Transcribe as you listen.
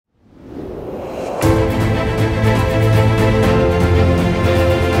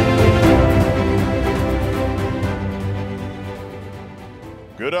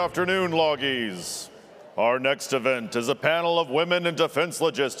afternoon, Loggies. Our next event is a panel of women in defense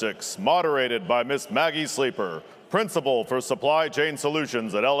logistics, moderated by Miss Maggie Sleeper, Principal for Supply Chain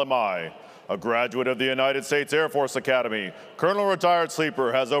Solutions at LMI. A graduate of the United States Air Force Academy, Colonel Retired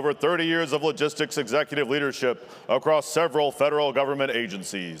Sleeper has over 30 years of logistics executive leadership across several federal government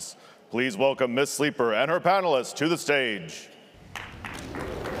agencies. Please welcome Miss Sleeper and her panelists to the stage.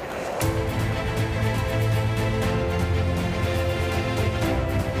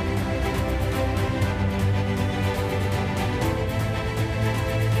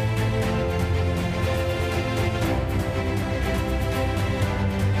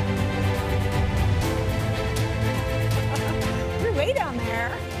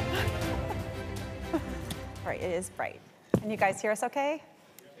 It is bright. Can you guys hear us okay?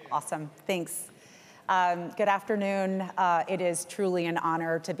 Awesome, thanks. Good afternoon. It is truly an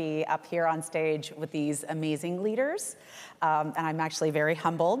honor to be up here on stage with these amazing leaders, and I'm actually very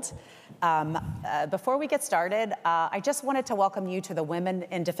humbled. Before we get started, I just wanted to welcome you to the Women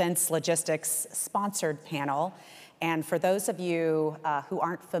in Defense Logistics sponsored panel. And for those of you who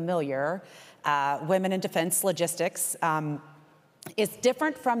aren't familiar, Women in Defense Logistics is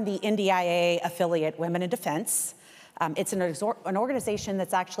different from the NDIA affiliate Women in Defense. It's an organization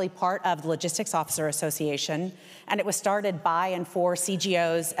that's actually part of the Logistics Officer Association, and it was started by and for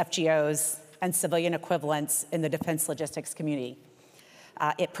CGOs, FGOs, and civilian equivalents in the defense logistics community.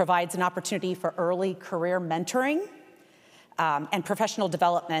 It provides an opportunity for early career mentoring and professional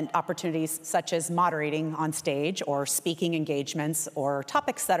development opportunities such as moderating on stage or speaking engagements or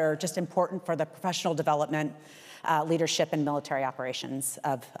topics that are just important for the professional development, leadership and military operations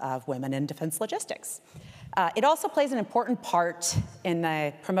of women in defense logistics. It also plays an important part in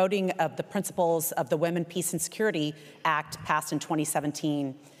the promoting of the principles of the Women, Peace and Security Act passed in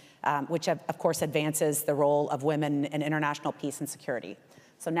 2017, which of course advances the role of women in international peace and security.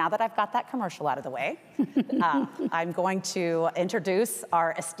 So now that I've got that commercial out of the way, I'm going to introduce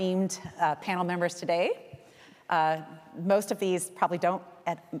our esteemed panel members today. Most of these probably don't,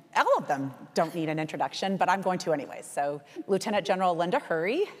 all of them don't need an introduction, but I'm going to anyway. So Lieutenant General Linda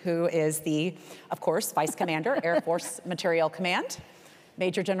Hurry, who is the, of course, Vice Commander, Air Force Materiel Command.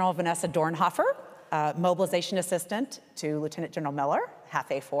 Major General Vanessa Dornhoefer, Mobilization Assistant to Lieutenant General Miller,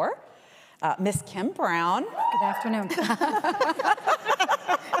 HAF AF. Miss Kim Brown. Good afternoon.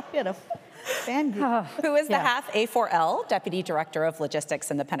 Who is the HAF A4L Deputy Director of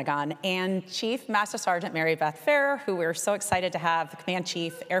Logistics in the Pentagon, and Chief Master Sergeant Maribeth Ferrer, who we're so excited to have the Command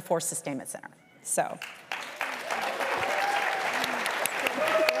Chief, Air Force Sustainment Center. So.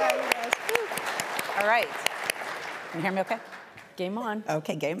 All right. Can you hear me okay? Game on.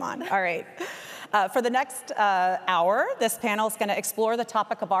 Okay, game on. All right. For the next hour, this panel is going to explore the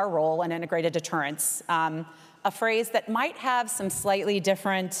topic of our role in integrated deterrence, a phrase that might have some slightly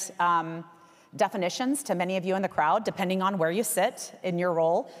different definitions to many of you in the crowd, depending on where you sit in your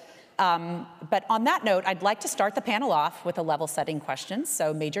role. But on that note, I'd like to start the panel off with a level-setting question.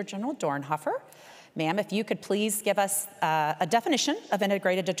 So Major General Dornhoefer, ma'am, if you could please give us a definition of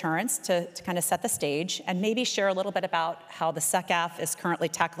integrated deterrence to kind of set the stage, and maybe share a little bit about how the SECAF is currently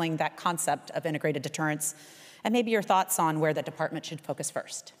tackling that concept of integrated deterrence, and maybe your thoughts on where the department should focus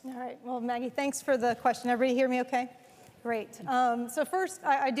first. All right, well, Maggie, thanks for the question. Everybody hear me okay? Great. So first,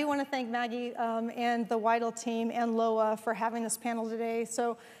 I do want to thank Maggie and the WIDL team and LOA for having this panel today.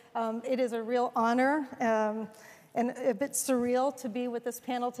 So it is a real honor and a bit surreal to be with this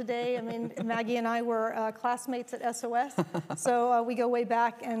panel today. I mean, Maggie and I were classmates at SOS, so we go way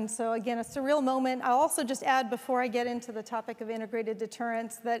back. And so again, a surreal moment. I'll also just add before I get into the topic of integrated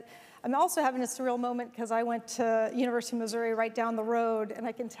deterrence that I'm also having a surreal moment because I went to University of Missouri right down the road, and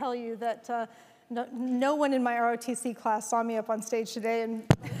I can tell you that no one in my ROTC class saw me up on stage today, and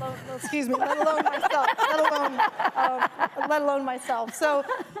excuse me, let alone myself. So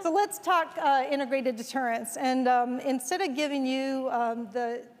let's talk integrated deterrence. And instead of giving you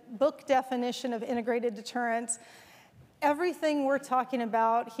the book definition of integrated deterrence, everything we're talking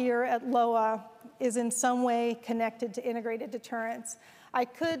about here at LOA is in some way connected to integrated deterrence. I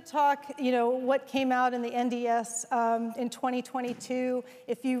could talk, what came out in the NDS in 2022.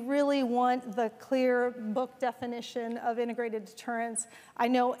 If you really want the clear book definition of integrated deterrence, I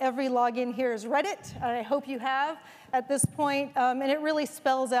know every login here has read it, and I hope you have at this point, and it really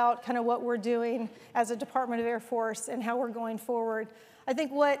spells out kind of what we're doing as a Department of Air Force and how we're going forward. I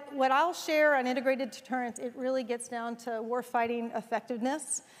think what I'll share on integrated deterrence, it really gets down to warfighting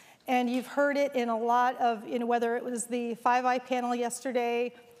effectiveness. And you've heard it in a lot of, whether it was the Five Eye panel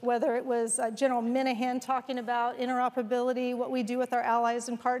yesterday, whether it was General Minahan talking about interoperability, what we do with our allies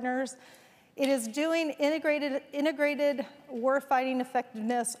and partners. It is doing integrated warfighting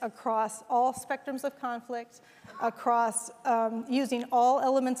effectiveness across all spectrums of conflict, across using all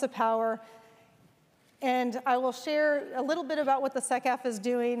elements of power. And I will share a little bit about what the SECAF is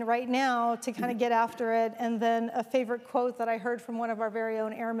doing right now to kind of get after it, and then a favorite quote that I heard from one of our very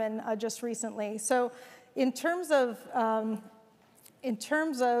own airmen just recently. So in terms of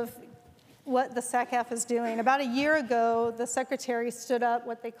what the SECAF is doing, about a year ago, the Secretary stood up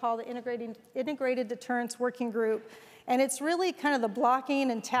what they call the Integrated Deterrence Working Group. And it's really kind of the blocking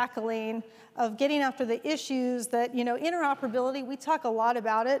and tackling of getting after the issues that, interoperability, we talk a lot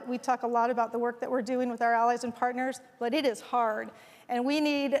about it. We talk a lot about the work that we're doing with our allies and partners, but it is hard. And we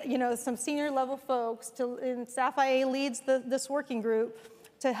need, some senior level folks and SAF IA leads this working group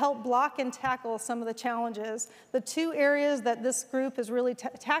to help block and tackle some of the challenges. The two areas that this group is really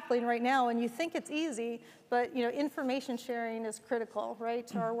tackling right now, and you think it's easy, but information sharing is critical, right,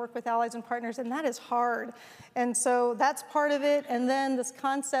 to our work with allies and partners, and that is hard. And so that's part of it. And then this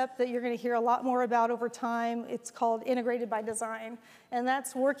concept that you're going to hear a lot more about over time, it's called integrated by design. And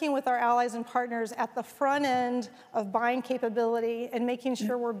that's working with our allies and partners at the front end of buying capability and making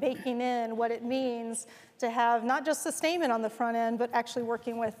sure we're baking in what it means to have not just sustainment on the front end, but actually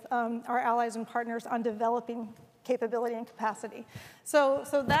working with our allies and partners on developing capability and capacity. So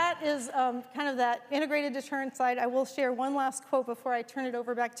that is kind of that integrated deterrence side. I will share one last quote before I turn it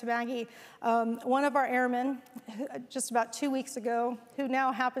over back to Maggie. One of our airmen, just about 2 weeks ago, who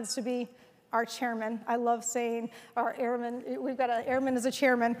now happens to be our chairman. I love saying our airman. We've got an airman as a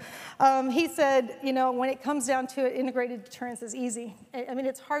chairman. He said, when it comes down to it, integrated deterrence is easy. I mean,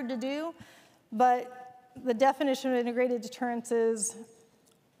 it's hard to do, but the definition of integrated deterrence is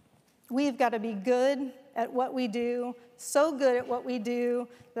we've got to be good at what we do, so good at what we do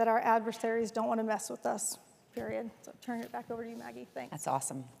that our adversaries don't want to mess with us, period. So turn it back over to you, Maggie. Thanks. That's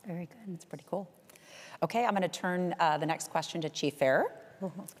awesome. Very good. That's pretty cool. Okay, I'm going to turn the next question to Chief Ferrer.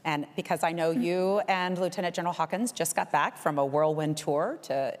 And because I know you and Lieutenant General Hawkins just got back from a whirlwind tour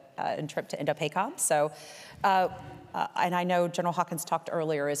and trip to Indo-PACOM. So, and I know General Hawkins talked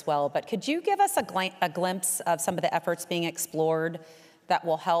earlier as well, but could you give us a glimpse of some of the efforts being explored that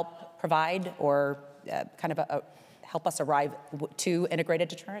will help provide or kind of help us arrive to integrated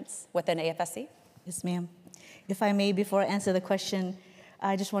deterrence within AFSC? Yes, ma'am. If I may, before I answer the question,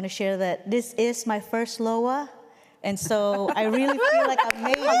 I just want to share that this is my first LOA, and so I really feel like I've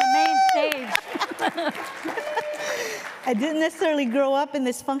made on the main stage. I didn't necessarily grow up in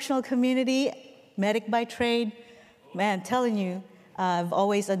this functional community, medic by trade. Man, I'm telling you, I've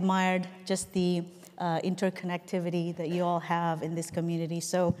always admired just the interconnectivity that you all have in this community.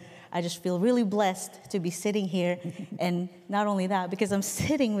 So I just feel really blessed to be sitting here. And not only that, because I'm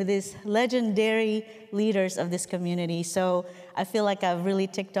sitting with these legendary leaders of this community. So I feel like I've really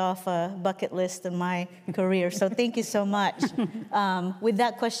ticked off a bucket list in my career. So thank you so much. With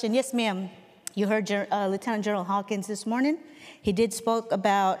that question, yes, ma'am. You heard Lieutenant General Hawkins this morning. He did spoke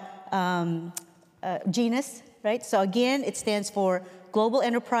about GENIS, right? So again, it stands for Global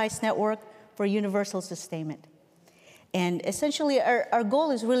Enterprise Network for Universal Sustainment. And essentially, our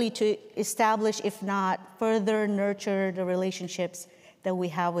goal is really to establish, if not further nurture the relationships that we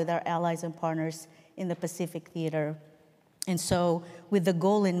have with our allies and partners in the Pacific theater. And so with the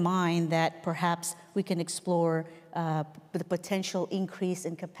goal in mind that perhaps we can explore the potential increase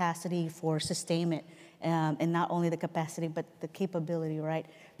in capacity for sustainment, and not only the capacity, but the capability, right?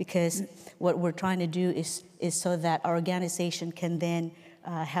 Because what we're trying to do is so that our organization can then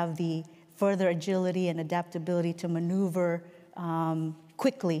have the further agility and adaptability to maneuver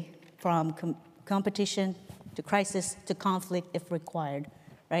quickly from competition to crisis to conflict if required,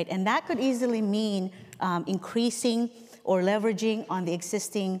 right? And that could easily mean increasing or leveraging on the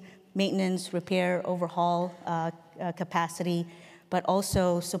existing maintenance, repair, overhaul capacity, but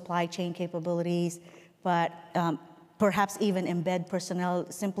also supply chain capabilities, but perhaps even embed personnel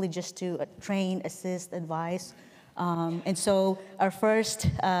simply just to train, assist, advise. And so our first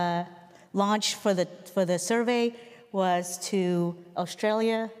launch for the survey was to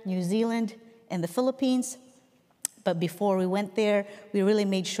Australia, New Zealand, and the Philippines. But before we went there, we really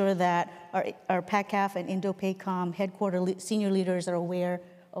made sure that our PACAF and Indo-PACOM headquarter senior leaders are aware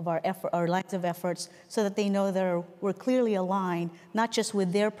of our lines of efforts so that they know that we're clearly aligned, not just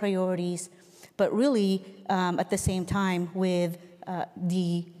with their priorities, but really at the same time with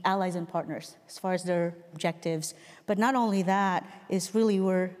the allies and partners as far as their objectives. But not only that, is really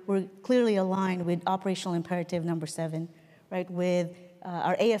we're clearly aligned with operational imperative number 7, right? With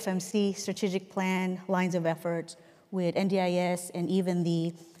our AFMC strategic plan, lines of efforts, with NDIS, and even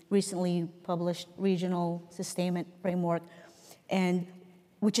the recently published regional sustainment framework. And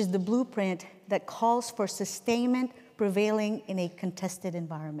which is the blueprint that calls for sustainment prevailing in a contested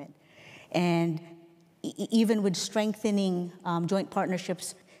environment. And even with strengthening joint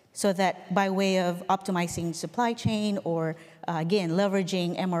partnerships so that by way of optimizing supply chain or, again,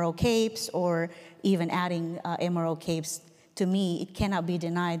 leveraging MRO capes or even adding MRO capes, to me, it cannot be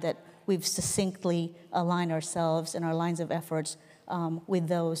denied that we've succinctly aligned ourselves and our lines of efforts with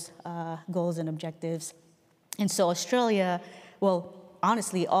those goals and objectives. And so Australia, well,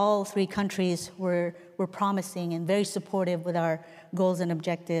 honestly, all three countries were promising and very supportive with our goals and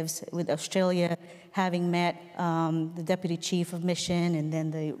objectives, with Australia having met the Deputy Chief of Mission and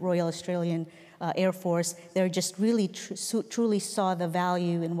then the Royal Australian Air Force. They just really truly saw the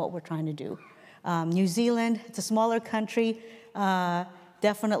value in what we're trying to do. New Zealand, it's a smaller country,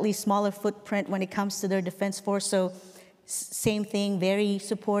 definitely smaller footprint when it comes to their defense force. So same thing, very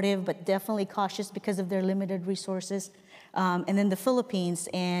supportive, but definitely cautious because of their limited resources. And then the Philippines,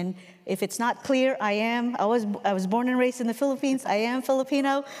 and if it's not clear, I was born and raised in the Philippines. I am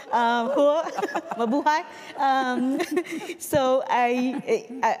Filipino, mabuhay. So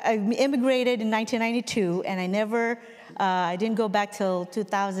I immigrated in 1992, and I didn't go back till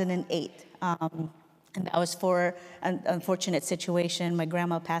 2008. And that was for an unfortunate situation. My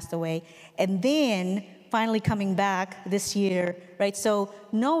grandma passed away. And then finally coming back this year, right? So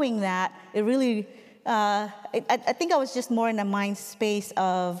knowing that, it really, I think I was just more in a mind space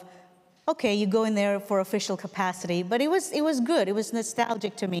of, okay, you go in there for official capacity, but it was good. It was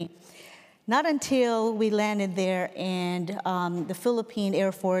nostalgic to me. Not until we landed there and the Philippine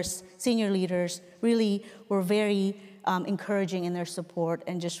Air Force senior leaders really were very encouraging in their support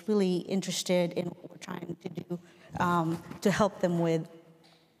and just really interested in what we're trying to do to help them with.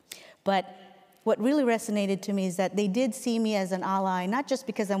 But what really resonated to me is that they did see me as an ally, not just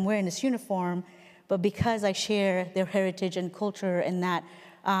because I'm wearing this uniform, but because I share their heritage and culture, and that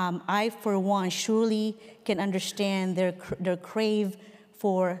I, for one, surely can understand their crave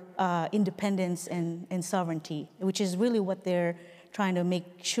for independence and sovereignty, which is really what they're trying to make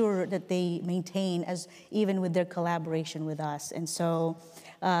sure that they maintain, as even with their collaboration with us. And so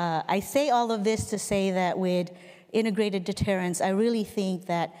I say all of this to say that with integrated deterrence, I really think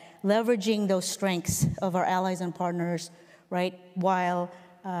that leveraging those strengths of our allies and partners, right, while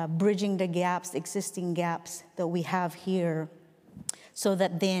bridging the gaps, existing gaps that we have here, so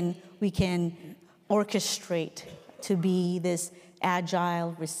that then we can orchestrate to be this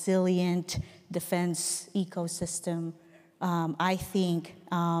agile, resilient defense ecosystem, I think,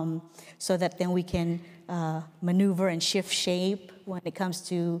 so that then we can maneuver and shift shape when it comes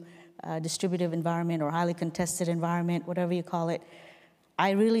to distributive environment or highly contested environment, whatever you call it.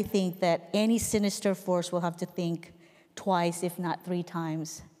 I really think that any sinister force will have to think twice, if not 3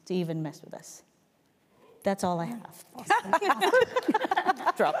 times, to even mess with us. That's all I have. Awesome.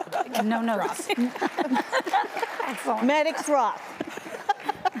 Drop the mic. No notes. Excellent. Medics rock.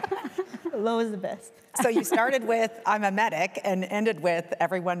 Low is the best. So you started with, I'm a medic, and ended with,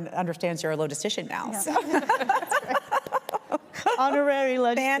 everyone understands you're a logistician now. Yeah. So. Honorary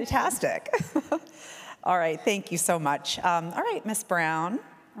logistician. Fantastic. All right, thank you so much. All right, Ms. Brown.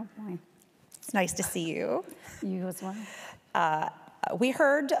 Oh, boy. It's nice to see you. You as well. We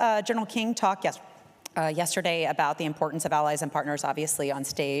heard General King talk yesterday about the importance of allies and partners, obviously, on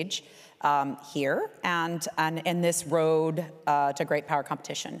stage here and in this road to great power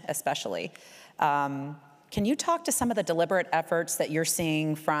competition, especially. Can you talk to some of the deliberate efforts that you're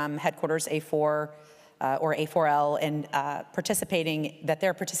seeing from Headquarters A4 or A4L and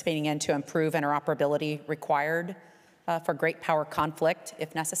they're participating in to improve interoperability required for great power conflict,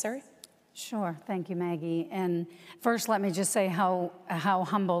 if necessary? Sure, thank you, Maggie. And first, let me just say how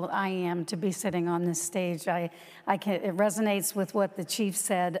humbled I am to be sitting on this stage. It resonates with what the chief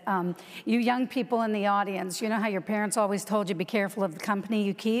said. You young people in the audience, you know how your parents always told you, be careful of the company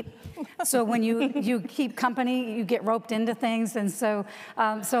you keep? So when you keep company, you get roped into things. And so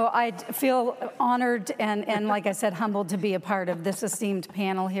I feel honored and like I said, humbled to be a part of this esteemed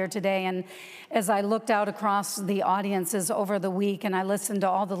panel here today. And as I looked out across the audiences over the week and I listened to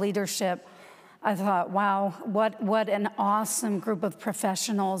all the leadership, I thought, wow, what an awesome group of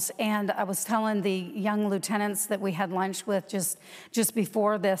professionals. And I was telling the young lieutenants that we had lunch with just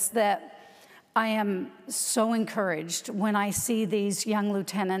before this that I am so encouraged when I see these young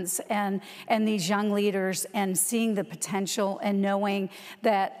lieutenants and these young leaders and seeing the potential and knowing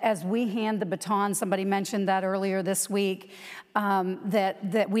that as we hand the baton, somebody mentioned that earlier this week,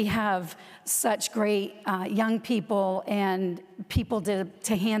 that we have such great young people and people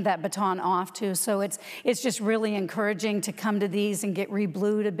to hand that baton off to. So it's just really encouraging to come to these and get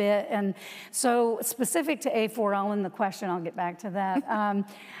re-blued a bit. And so specific to A4L and the question, I'll get back to that.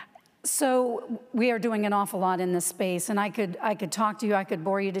 So we are doing an awful lot in this space, and I could talk to you, I could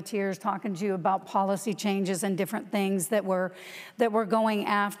bore you to tears talking to you about policy changes and different things that we're going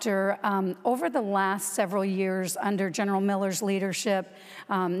after. Over the last several years under General Miller's leadership,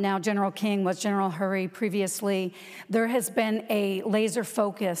 now General King was General Hurry previously, there has been a laser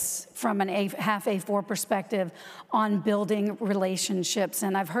focus from an HAF A4 perspective on building relationships.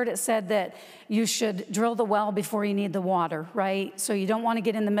 And I've heard it said that you should drill the well before you need the water, right? So you don't want to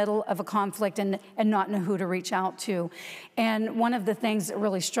get in the middle of a conflict and not know who to reach out to. And one of the things that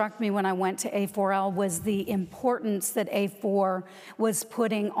really struck me when I went to A4L was the importance that A4 was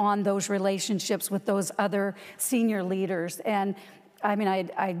putting on those relationships with those other senior leaders. And I mean,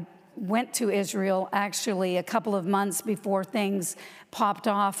 I went to Israel actually a couple of months before things popped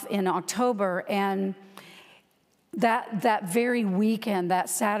off in October, and that very weekend, that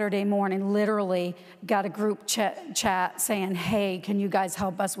Saturday morning, literally got a group chat saying, hey, can you guys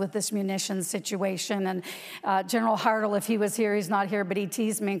help us with this munitions situation? And General Hartle, if he was here, he's not here, but he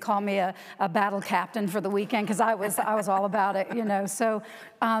teased me and called me a battle captain for the weekend because I was all about it, you know. So,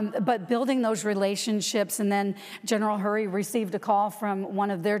 but building those relationships, and then General Hurry received a call from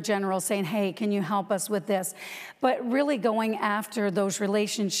one of their generals saying, hey, can you help us with this? But really going after those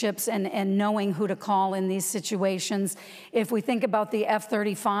relationships and knowing who to call in these situations. If we think about the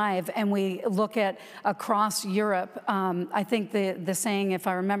F-35 and we look at across Europe, I think the saying, if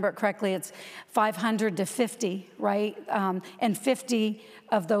I remember it correctly, it's 500 to 50, right? And 50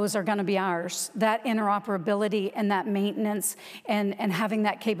 of those are going to be ours. That interoperability and that maintenance and having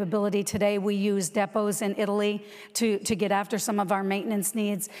that capability today, we use depots in Italy to get after some of our maintenance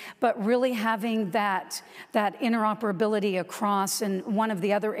needs, but really having that interoperability across. And one of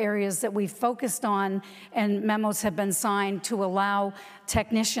the other areas that we focused on, and memos have been signed to allow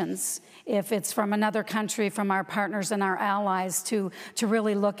technicians, if it's from another country, from our partners and our allies, to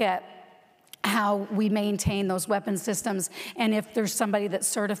really look at how we maintain those weapon systems, and if there's somebody that's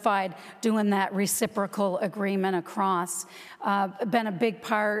certified, doing that reciprocal agreement across. Been a big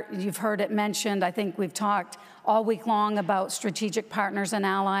part, you've heard it mentioned, I think we've talked all week long about strategic partners and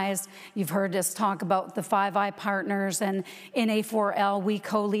allies. You've heard us talk about the Five Eye partners, and in A4L, we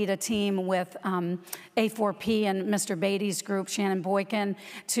co-lead a team with A4P and Mr. Beatty's group, Shannon Boykin,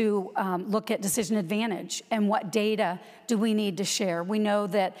 to look at decision advantage and what data do we need to share. We know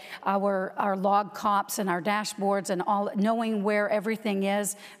that our log cops and our dashboards and all, knowing where everything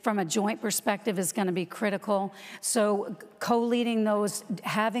is from a joint perspective is going to be critical. So co-leading those,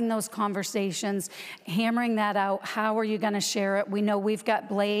 having those conversations, hammering that out. How are you going to share it? We know we've got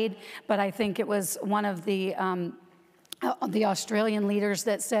Blade, but I think it was one of the Australian leaders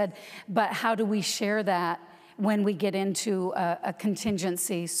that said, but how do we share that when we get into a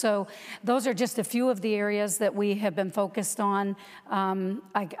contingency? So those are just a few of the areas that we have been focused on.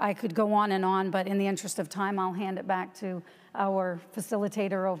 I could go on, but in the interest of time, I'll hand it back to our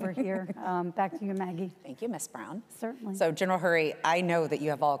facilitator over here. Back to you, Maggie. Thank you, Ms. Brown. Certainly. So General Hurry, I know that you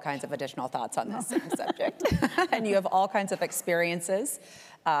have all kinds of additional thoughts on this subject, and you have all kinds of experiences.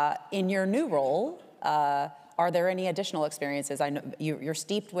 In your new role, are there any additional experiences? I know you're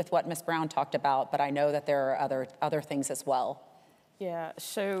steeped with what Ms. Brown talked about, but I know that there are other things as well. Yeah,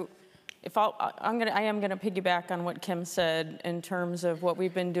 so if I am gonna piggyback on what Kim said in terms of what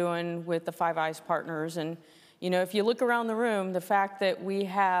we've been doing with the Five Eyes partners. And you know, if you look around the room, the fact that we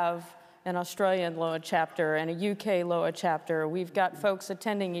have an Australian LOA chapter and a UK LOA chapter, we've got folks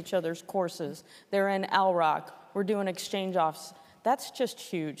attending each other's courses. They're in ALROC. We're doing exchange offs. That's just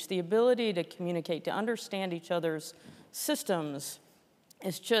huge. The ability to communicate, to understand each other's systems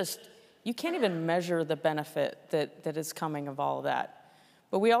is just, you can't even measure the benefit that is coming of all of that.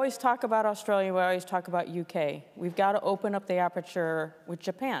 But we always talk about Australia, we always talk about UK. We've got to open up the aperture with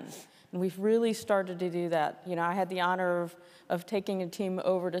Japan. And we've really started to do that. You know, I had the honor of taking a team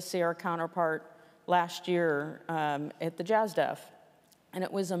over to see our counterpart last year at the JASDEF. And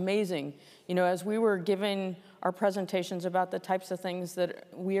it was amazing. You know, as we were giving our presentations about the types of things that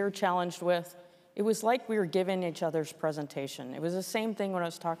we are challenged with, it was like we were giving each other's presentation. It was the same thing when I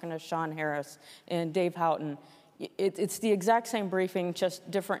was talking to Sean Harris and Dave Houghton. It's the exact same briefing, just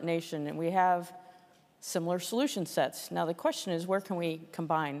different nation. And we have similar solution sets. Now the question is, where can we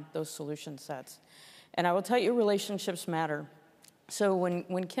combine those solution sets? And I will tell you, relationships matter. So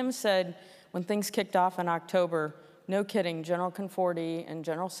when Kim said, when things kicked off in October, no kidding, General Conforti and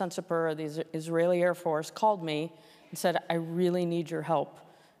General Sensipur of the Israeli Air Force called me and said, I really need your help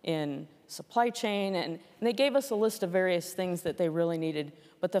in supply chain, and they gave us a list of various things that they really needed.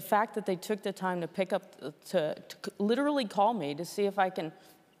 But the fact that they took the time to pick up, to literally call me to see if I can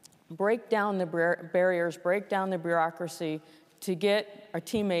break down the barriers, break down the bureaucracy, to get our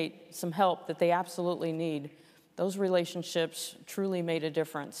teammate some help that they absolutely need, those relationships truly made a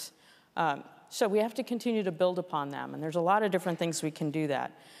difference. So we have to continue to build upon them, and there's a lot of different things we can do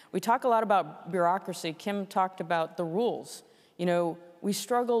that. We talk a lot about bureaucracy. Kim talked about the rules. You know, we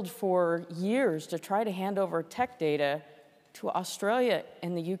struggled for years to try to hand over tech data to Australia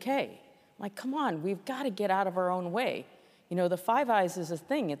and the UK. Like, come on, we've got to get out of our own way. You know, the Five Eyes is a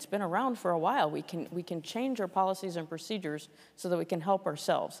thing. It's been around for a while. We can change our policies and procedures so that we can help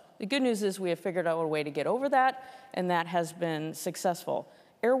ourselves. The good news is we have figured out a way to get over that, and that has been successful.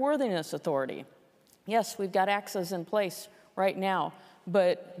 Airworthiness Authority. Yes, we've got AXAs in place right now,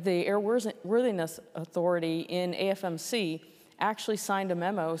 but the Airworthiness Authority in AFMC actually signed a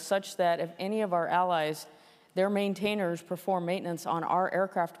memo such that if any of our allies, their maintainers, perform maintenance on our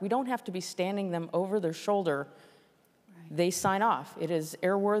aircraft, we don't have to be standing them over their shoulder. They sign off. It is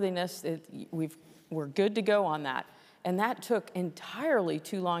airworthiness. We're good to go on that. And that took entirely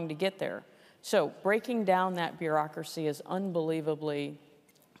too long to get there. So breaking down that bureaucracy is unbelievably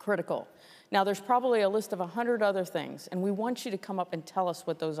critical. Now, there's probably a list of 100 other things, and we want you to come up and tell us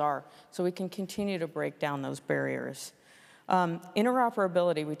what those are so we can continue to break down those barriers.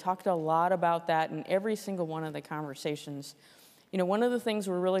 Interoperability, we talked a lot about that in every single one of the conversations. You know, one of the things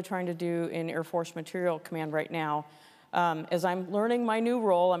we're really trying to do in Air Force Materiel Command right now, as I'm learning my new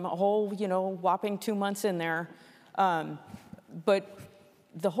role, I'm a whole, whopping 2 months in there, but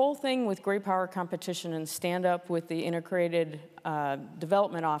the whole thing with great power competition and stand up with the Integrated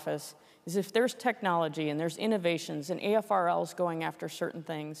Development Office is if there's technology and there's innovations and AFRLs going after certain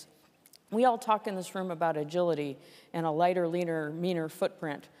things, we all talk in this room about agility and a lighter, leaner, meaner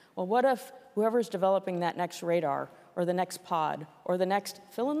footprint. Well, what if whoever's developing that next radar or the next pod or the next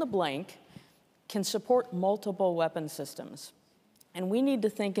fill in the blank can support multiple weapon systems? And we need to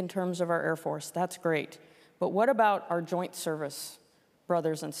think in terms of our Air Force. That's great. But what about our joint service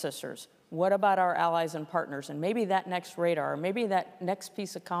brothers and sisters? What about our allies and partners? And maybe that next radar, or maybe that next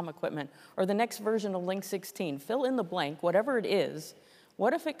piece of comm equipment, or the next version of Link 16, fill in the blank, whatever it is,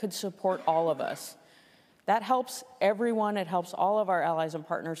 what if it could support all of us? That helps everyone. It helps all of our allies and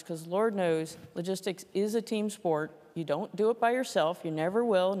partners, because Lord knows logistics is a team sport. You don't do it by yourself. You never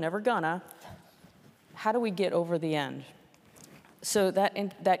will, never gonna. How do we get over the end? So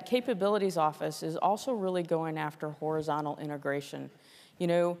that capabilities office is also really going after horizontal integration. You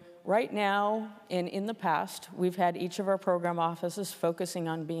know, right now and in the past, we've had each of our program offices focusing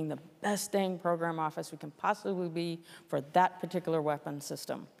on being the best dang program office we can possibly be for that particular weapon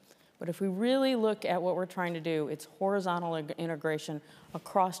system. But if we really look at what we're trying to do, it's horizontal integration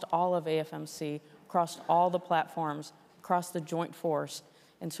across all of AFMC, across all the platforms, across the joint force.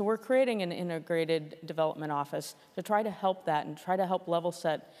 And so we're creating an integrated development office to try to help that and try to help level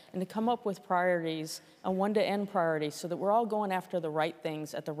set and to come up with priorities, a one-to-end priority, so that we're all going after the right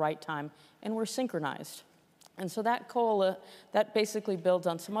things at the right time and we're synchronized. And so that that basically builds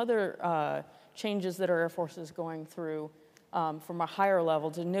on some other changes that our Air Force is going through from a higher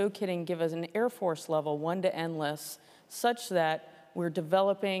level to, no kidding, give us an Air Force level one-to-end list such that we're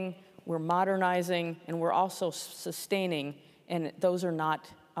developing, we're modernizing, and we're also sustaining, and those are not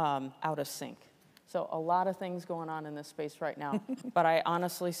out of sync. So a lot of things going on in this space right now, but I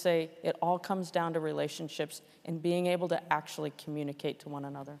honestly say it all comes down to relationships and being able to actually communicate to one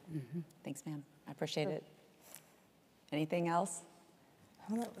another. Mm-hmm. Thanks, ma'am. I appreciate it. Anything else?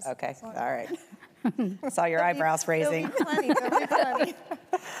 Okay, all right. Saw your eyebrows raising. There'll be plenty.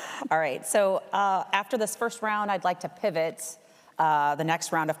 All right, so after this first round, I'd like to pivot the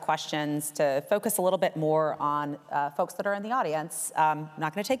next round of questions to focus a little bit more on folks that are in the audience. I'm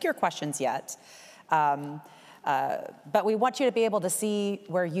not going to take your questions yet, but we want you to be able to see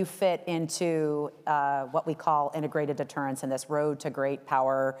where you fit into what we call integrated deterrence in this road to great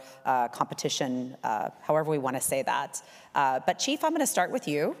power competition, however we want to say that. But Chief, I'm going to start with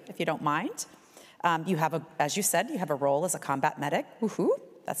you, if you don't mind. You have as you said, you have a role as a combat medic. Woohoo!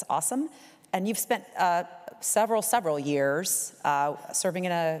 That's awesome. And you've spent several years serving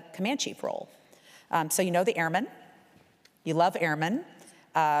in a command chief role. So you know the airmen, you love airmen.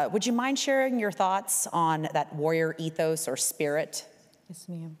 Would you mind sharing your thoughts on that warrior ethos or spirit Yes,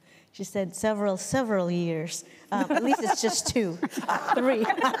 ma'am. She said several years. At least it's just 2, 3.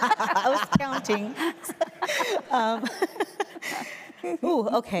 I was counting.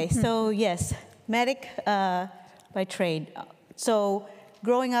 Okay. So yes, medic by trade. So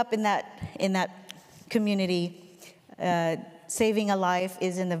growing up in that community, saving a life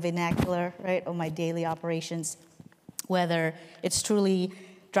is in the vernacular, right, of my daily operations. Whether it's truly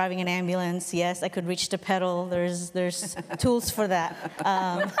driving an ambulance, yes, I could reach the pedal. There's tools for that.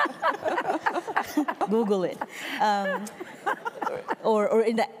 Google it. Or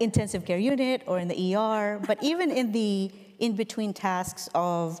in the intensive care unit or in the ER, but even in the in-between tasks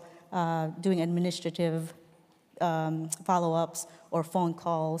of doing administrative follow-ups or phone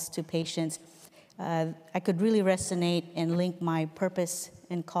calls to patients, I could really resonate and link my purpose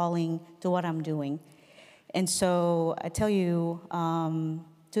and calling to what I'm doing. And so I tell you,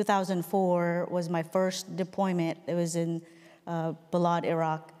 2004 was my first deployment. It was in Balad,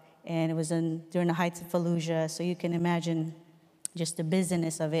 Iraq, and it was during the heights of Fallujah. So you can imagine just the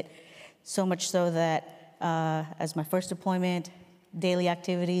busyness of it. So much so that as my first deployment, daily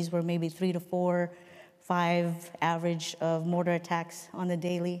activities were maybe 3 to 4, 5 average of mortar attacks on the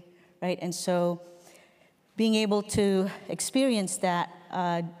daily, right? And so being able to experience that,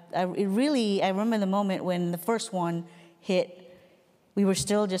 I remember the moment when the first one hit. We were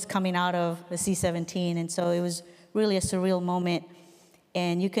still just coming out of the C-17, and so it was really a surreal moment.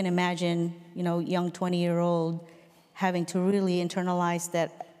 And you can imagine, young 20-year-old having to really internalize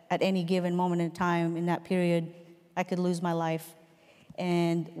that at any given moment in time in that period, I could lose my life.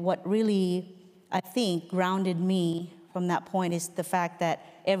 And what really, I think, grounded me from that point is the fact that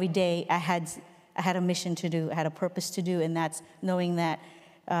every day I had a mission to do, I had a purpose to do, and that's knowing that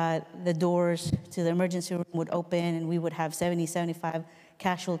the doors to the emergency room would open and we would have 70, 75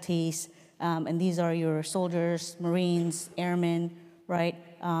 casualties. And these are your soldiers, Marines, airmen, right,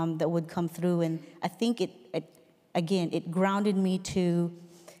 that would come through. And I think it grounded me to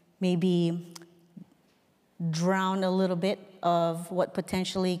maybe drown a little bit of what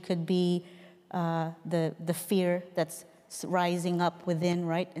potentially could be the fear that's rising up within,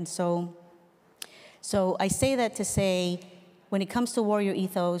 right? And so I say that to say, when it comes to warrior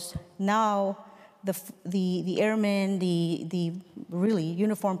ethos, now the airmen, the really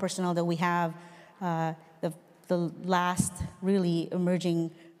uniformed personnel that we have, the last really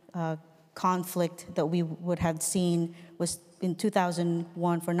emerging conflict that we would have seen was in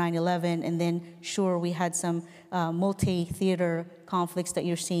 2001 for 9/11, and then sure we had some multi-theater conflicts that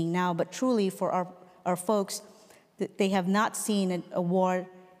you're seeing now, but truly for our folks, they have not seen a war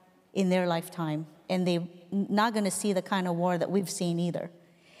in their lifetime, and they're not going to see the kind of war that we've seen either.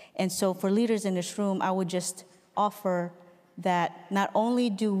 And so for leaders in this room, I would just offer that not only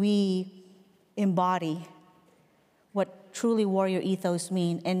do we embody what truly warrior ethos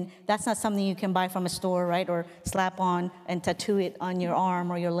mean, and that's not something you can buy from a store, right, or slap on and tattoo it on your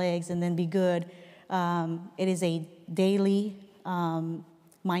arm or your legs and then be good. It is a daily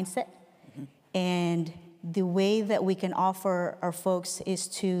mindset, and the way that we can offer our folks is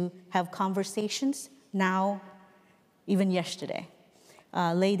to have conversations now, even yesterday.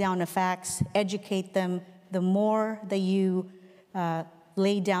 Lay down the facts, educate them. The more that you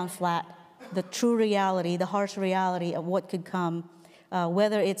lay down flat the true reality, the harsh reality of what could come,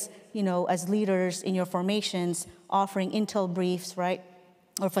 whether it's, as leaders in your formations, offering intel briefs, right,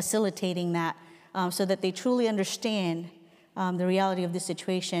 or facilitating that so that they truly understand the reality of the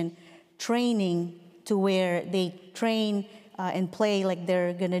situation, training to where they train and play like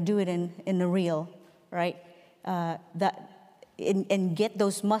they're going to do it in the real, right? And get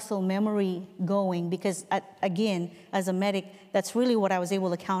those muscle memory going, because again, as a medic, that's really what I was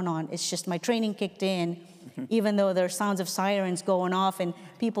able to count on. It's just my training kicked in, even though there are sounds of sirens going off and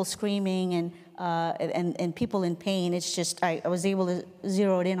people screaming and people in pain. It's just I was able to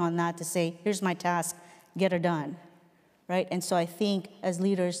zero it in on that to say, here's my task, get her done, right? And so I think as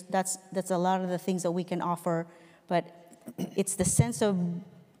leaders, that's a lot of the things that we can offer, but it's the sense of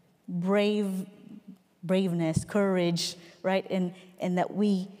braveness, courage, right? And that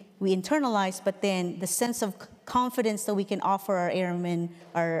we internalize, but then the sense of confidence that we can offer our airmen,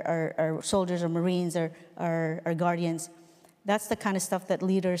 our soldiers, our Marines, our guardians. That's the kind of stuff that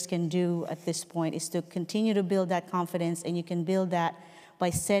leaders can do at this point, is to continue to build that confidence, and you can build that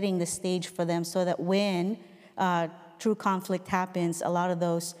by setting the stage for them so that when true conflict happens, a lot of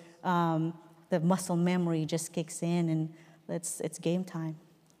those, the muscle memory just kicks in, and it's game time.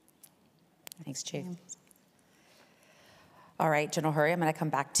 Thanks, Chief. All right, General Hurry, I'm going to come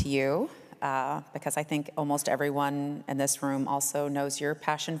back to you because I think almost everyone in this room also knows your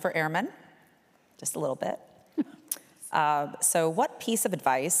passion for airmen, just a little bit. So what piece of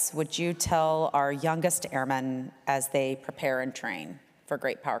advice would you tell our youngest airmen as they prepare and train for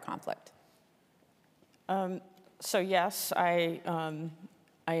great power conflict? So yes, I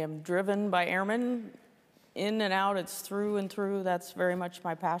am driven by airmen, in and out, it's through and through. That's very much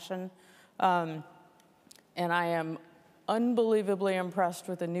my passion. And I am unbelievably impressed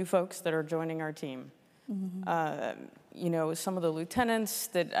with the new folks that are joining our team. You know, some of the lieutenants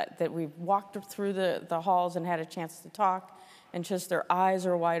that we've walked through the halls and had a chance to talk, and just their eyes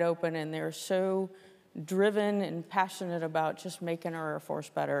are wide open and they're so driven and passionate about just making our Air Force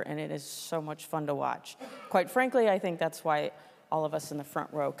better, and it is so much fun to watch. Quite frankly, I think that's why all of us in the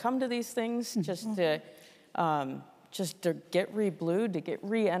front row come to these things, just to get re-blued, to get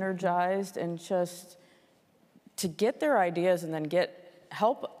re-energized, and just to get their ideas and then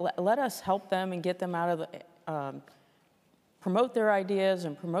let us help them and get them out of the, promote their ideas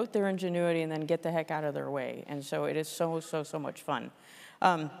and promote their ingenuity and then get the heck out of their way. And so it is so much fun.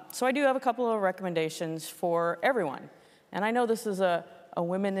 So I do have a couple of recommendations for everyone. And I know this is a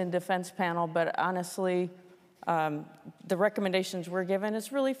women in defense panel, but honestly, the recommendations we're given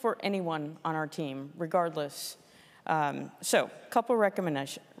is really for anyone on our team, regardless. So a couple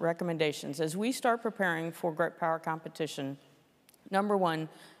recommendations. As we start preparing for great power competition, number one,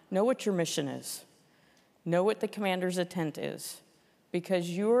 know what your mission is. Know what the commander's intent is,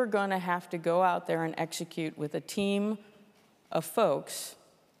 because you're gonna have to go out there and execute with a team of folks,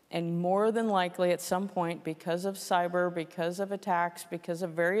 and more than likely at some point, because of cyber, because of attacks, because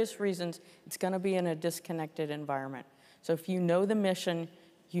of various reasons, it's gonna be in a disconnected environment. So if you know the mission,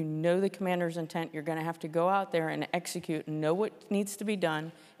 you know the commander's intent, you're gonna have to go out there and execute and know what needs to be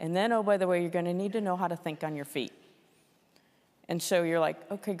done, and then, oh, by the way, you're gonna need to know how to think on your feet. And so you're like,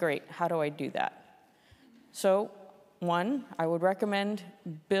 okay, great, how do I do that? So, one, I would recommend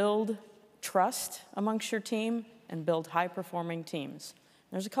build trust amongst your team and build high-performing teams.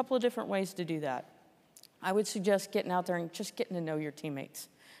 There's a couple of different ways to do that. I would suggest getting out there and just getting to know your teammates,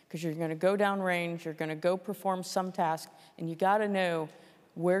 because you're gonna go downrange, you're gonna go perform some task, and you gotta know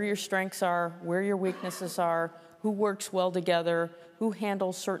where your strengths are, where your weaknesses are, who works well together, who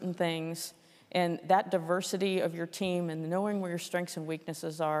handles certain things, and that diversity of your team and knowing where your strengths and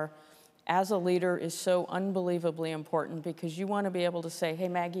weaknesses are as a leader is so unbelievably important, because you want to be able to say, hey,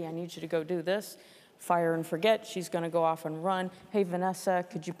 Maggie, I need you to go do this. Fire and forget, she's going to go off and run. Hey, Vanessa,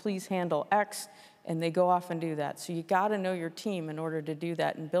 could you please handle X? And they go off and do that. So you got to know your team in order to do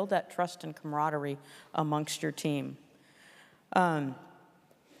that and build that trust and camaraderie amongst your team.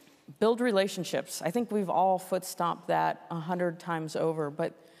 Build relationships. I think we've all foot stomped that 100 times over,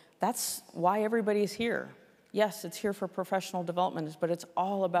 but that's why everybody's here. Yes, it's here for professional development, but it's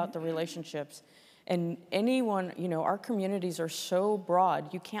all about the relationships. And anyone, you know, our communities are so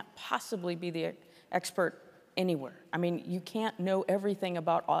broad, you can't possibly be the expert anywhere. I mean, you can't know everything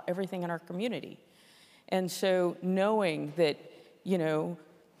about everything in our community. And so knowing that, you know,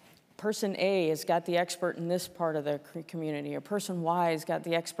 person A has got the expert in this part of the community, or person Y has got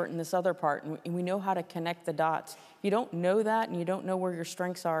the expert in this other part, and we know how to connect the dots. If you don't know that and you don't know where your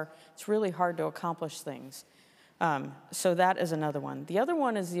strengths are, it's really hard to accomplish things. So that is another one. The other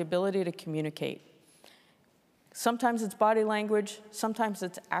one is the ability to communicate. Sometimes it's body language, sometimes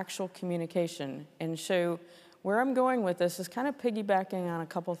it's actual communication. And so where I'm going with this is kind of piggybacking on a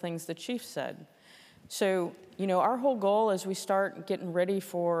couple things the chief said. So, you know, our whole goal as we start getting ready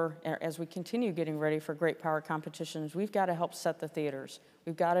for, as we continue getting ready for great power competitions, we've got to help set the theaters.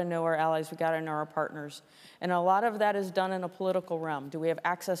 We've got to know our allies, we've got to know our partners. And a lot of that is done in a political realm. Do we have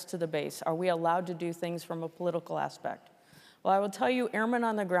access to the base? Are we allowed to do things from a political aspect? Well, I will tell you, airmen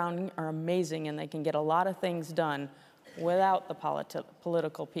on the ground are amazing, and they can get a lot of things done without the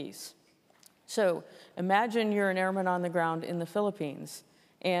political piece. So imagine you're an airman on the ground in the Philippines,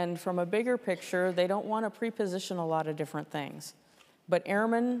 and from a bigger picture, they don't want to pre-position a lot of different things. But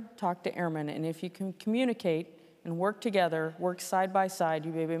airmen talk to airmen, and if you can communicate and work together, work side by side,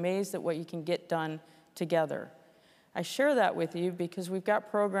 you'll be amazed at what you can get done together. I share that with you because we've got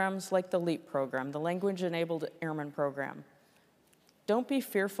programs like the LEAP program, the Language-Enabled Airman program. Don't be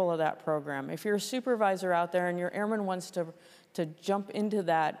fearful of that program. If you're a supervisor out there and your airman wants to jump into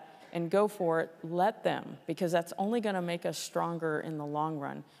that and go for it, let them, because that's only going to make us stronger in the long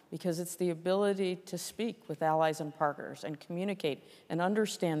run, because it's the ability to speak with allies and partners and communicate and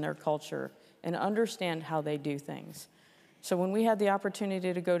understand their culture and understand how they do things. So when we had the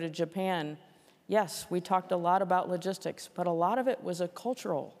opportunity to go to Japan, yes, we talked a lot about logistics, but a lot of it was a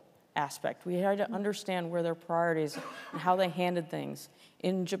cultural aspect. We had to understand where their priorities and how they handled things.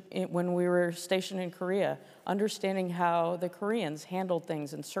 When we were stationed in Korea, understanding how the Koreans handled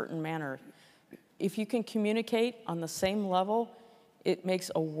things in certain manner. if you can communicate on the same level, it makes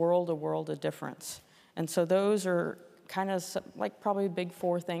a world of difference. And so those are kind of like probably big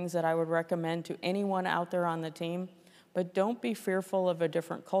 4 things that I would recommend to anyone out there on the team. But don't be fearful of a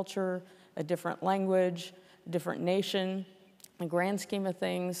different culture, a different language, a different nation. In the grand scheme of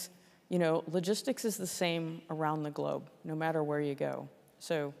things, you know, logistics is the same around the globe, no matter where you go.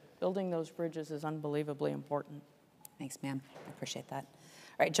 So building those bridges is unbelievably important. Thanks, ma'am. I appreciate that.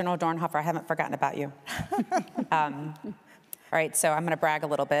 All right, General Dornhoefer, I haven't forgotten about you. All right, so I'm going to brag a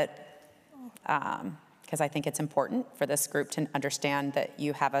little bit because I think it's important for this group to understand that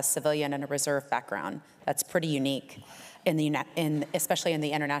you have a civilian and a reserve background. That's pretty unique, especially in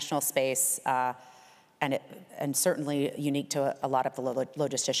the international space, and certainly unique to a lot of the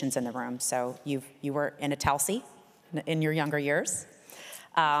logisticians in the room. So you were in a TALC in your younger years.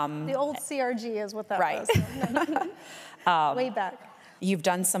 The old CRG is what that was. Way back. You've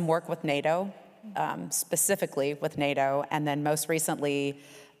done some work with NATO, specifically with NATO, and then most recently,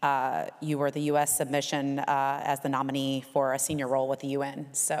 you were the U.S. submission as the nominee for a senior role with the UN.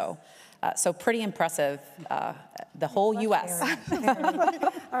 So pretty impressive, the whole U.S.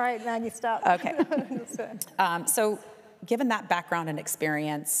 All right, Maggie, stop. Okay. So given that background and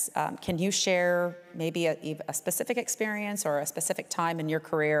experience, can you share maybe a specific experience or a specific time in your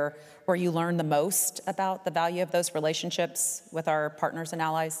career where you learned the most about the value of those relationships with our partners and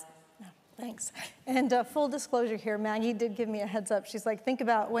allies? Thanks. And full disclosure here, Maggie did give me a heads up. She's like, think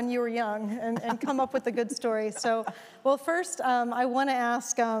about when you were young and come up with a good story. So, well, first, I want to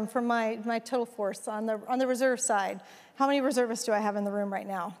ask for my total force on the reserve side, how many reservists do I have in the room right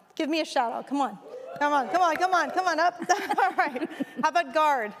now? Give me a shout out. Come on. Come on, come on, come on, come on up. All right. How about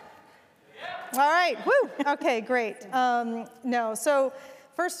guard? All right. Woo. Okay, great. No. So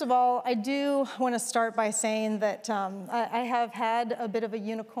first of all, I do want to start by saying that I have had a bit of a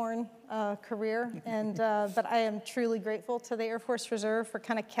unicorn career, and but I am truly grateful to the Air Force Reserve for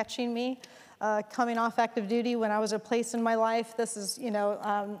kind of catching me coming off active duty when I was at a place in my life. This is, you know,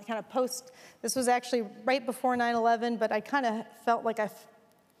 kind of post. This was actually right before 9/11, but I kind of felt like I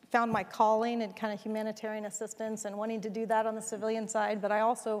found my calling in kind of humanitarian assistance and wanting to do that on the civilian side, but I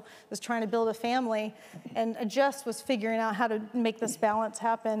also was trying to build a family and just was figuring out how to make this balance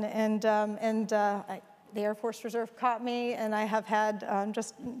happen. And the Air Force Reserve caught me, and I have had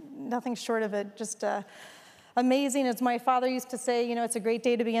just nothing short of it, just amazing. As my father used to say, you know, it's a great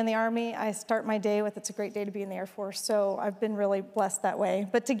day to be in the Army. I start my day with, it's a great day to be in the Air Force. So I've been really blessed that way.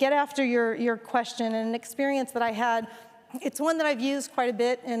 But to get after your question, and an experience that I had, it's one that I've used quite a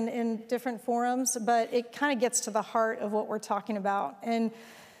bit in different forums, but it kind of gets to the heart of what we're talking about. And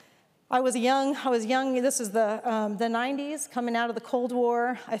I was young, this is the 90s, coming out of the Cold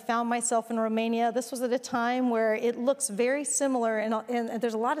War. I found myself in Romania. This was at a time where it looks very similar, and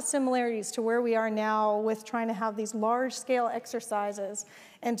there's a lot of similarities to where we are now with trying to have these large-scale exercises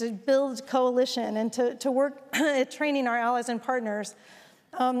and to build coalition and to work at training our allies and partners.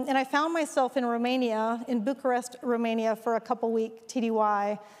 And I found myself in Romania, in Bucharest, Romania, for a couple-week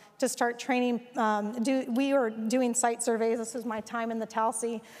TDY to start training. We were doing site surveys. This was my time in the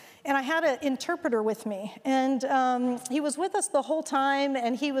TALC. And I had an interpreter with me. And he was with us the whole time,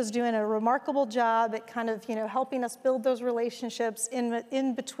 and he was doing a remarkable job at kind of, you know, helping us build those relationships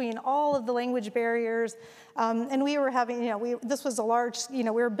in between all of the language barriers. And we were having, you know, this was a large, you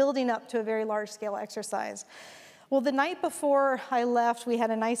know, we were building up to a very large-scale exercise. Well, the night before I left, we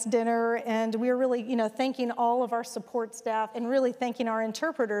had a nice dinner, and we were really, you know, thanking all of our support staff and really thanking our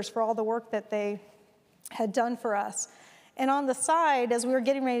interpreters for all the work that they had done for us. And on the side, as we were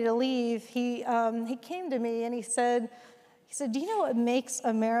getting ready to leave, he came to me and he said, do you know what makes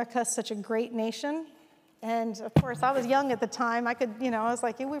America such a great nation? And of course, I was young at the time. I could, you know, I was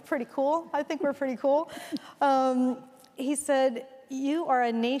like, yeah, we're pretty cool. I think we're pretty cool. He said, you are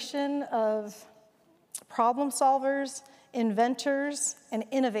a nation of problem solvers, inventors, and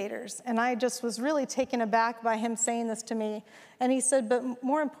innovators. And I just was really taken aback by him saying this to me. And he said, but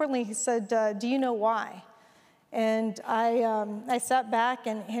more importantly, he said, do you know why? And I sat back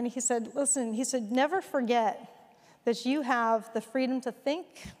and he said, listen, he said, never forget that you have the freedom to think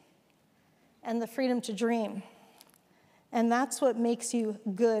and the freedom to dream. And that's what makes you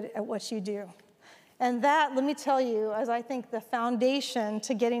good at what you do. And that, let me tell you, as I think the foundation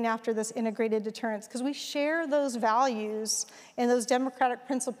to getting after this integrated deterrence, because we share those values and those democratic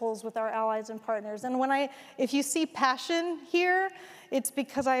principles with our allies and partners. And if you see passion here, it's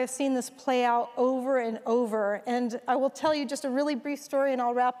because I have seen this play out over and over. And I will tell you just a really brief story, and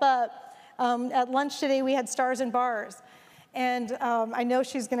I'll wrap up. At lunch today, we had Stars and Bars. And I know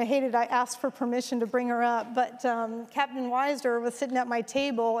she's going to hate it. I asked for permission to bring her up, but Captain Wisder was sitting at my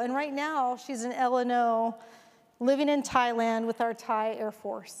table, and right now she's in LNO, living in Thailand with our Thai Air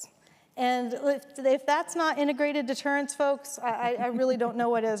Force. And if that's not integrated deterrence, folks, I really don't know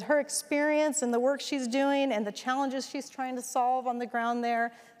what is. Her experience and the work she's doing and the challenges she's trying to solve on the ground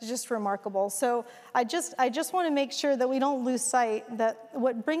there is just remarkable. So I just want to make sure that we don't lose sight that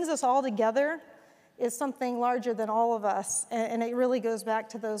what brings us all together is something larger than all of us. And it really goes back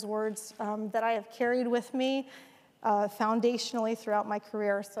to those words that I have carried with me foundationally throughout my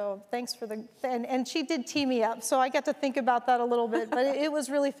career. So thanks for and she did tee me up, so I got to think about that a little bit, but it was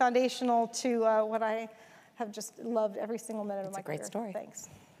really foundational to what I have just loved every single minute of my career. It's a great story. Thanks.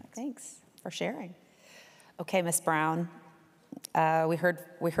 Thanks for sharing. Okay, Ms. Brown, we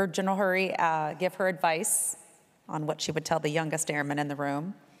heard General Hurry give her advice on what she would tell the youngest airman in the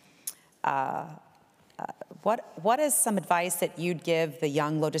room. What is some advice that you'd give the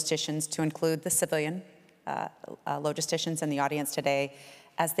young logisticians, to include the civilian logisticians in the audience today,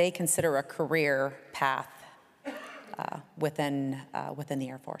 as they consider a career path within the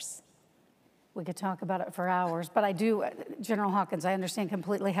Air Force? We could talk about it for hours, but I do, General Hawkins, I understand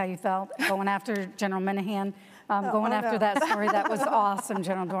completely how you felt going after General Minahan, after that story. That was awesome,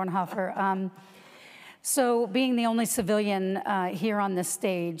 General Dornhoefer. So being the only civilian here on this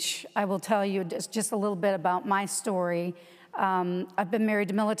stage, I will tell you just a little bit about my story. I've been married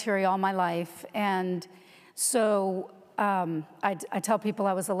to military all my life, and so I tell people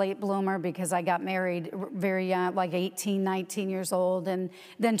I was a late bloomer because I got married very young, like 18, 19 years old, and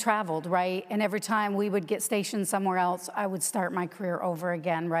then traveled, right? And every time we would get stationed somewhere else, I would start my career over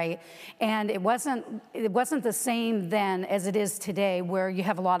again, right? And it wasn't the same then as it is today, where you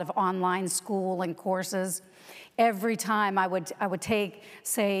have a lot of online school and courses. Every time I would take,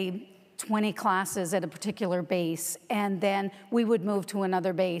 say, 20 classes at a particular base, and then we would move to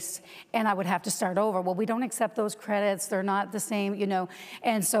another base, and I would have to start over. Well, we don't accept those credits. They're not the same, you know,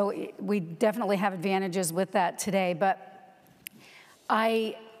 and so we definitely have advantages with that today. But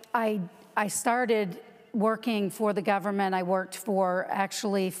I started working for the government. I worked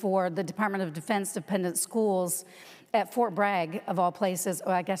actually for the Department of Defense Dependent Schools at Fort Bragg, of all places.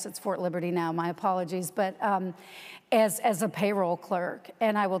 Oh, I guess it's Fort Liberty now, my apologies, but as a payroll clerk.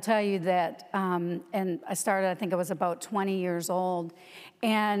 And I will tell you that, and I started, I think I was about 20 years old.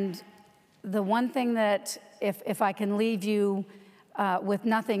 And the one thing that, if I can leave you with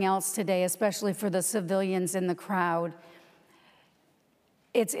nothing else today, especially for the civilians in the crowd,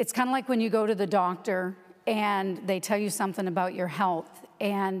 it's kind of like when you go to the doctor and they tell you something about your health,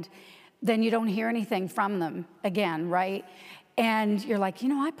 and then you don't hear anything from them again, right? And you're like, you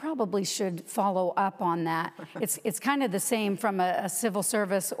know, I probably should follow up on that. It's kind of the same from a civil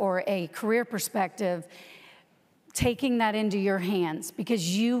service or a career perspective, taking that into your hands,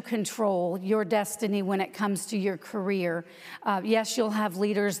 because you control your destiny when it comes to your career. Yes, you'll have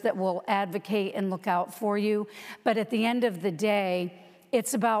leaders that will advocate and look out for you, but at the end of the day,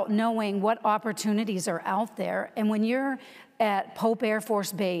 it's about knowing what opportunities are out there. And when you're at Pope Air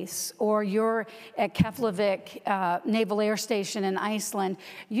Force Base, or you're at Keflavik Naval Air Station in Iceland,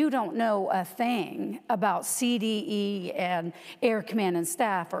 you don't know a thing about CDE and Air Command and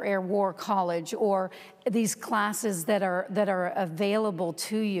Staff, or Air War College, or these classes that are available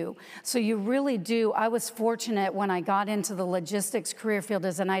to you. So you really do. I was fortunate when I got into the logistics career field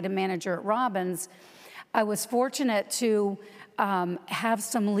as an item manager at Robbins. I was fortunate to have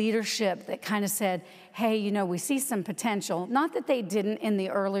some leadership that kind of said, hey, you know, we see some potential. Not that they didn't in the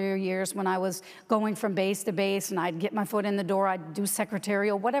earlier years when I was going from base to base and I'd get my foot in the door, I'd do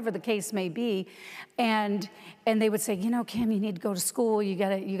secretarial, whatever the case may be. And they would say, you know, Kim, you need to go to school, you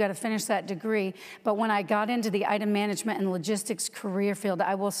gotta finish that degree. But when I got into the item management and logistics career field,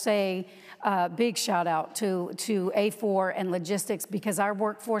 I will say big shout out to A4 and logistics, because our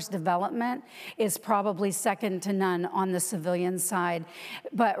workforce development is probably second to none on the civilian side.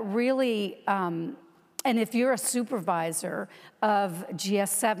 But really, and if you're a supervisor of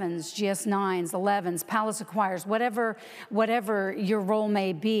GS7s, GS9s, 11s, Palace Acquires, whatever your role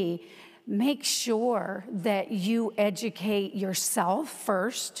may be, make sure that you educate yourself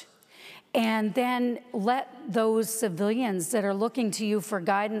first, and then let those civilians that are looking to you for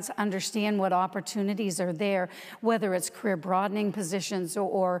guidance understand what opportunities are there, whether it's career broadening positions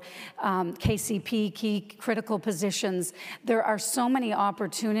or KCP, key critical positions. There are so many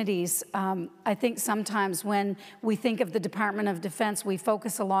opportunities. I think sometimes when we think of the Department of Defense, we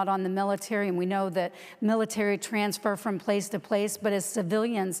focus a lot on the military, and we know that military transfer from place to place, but as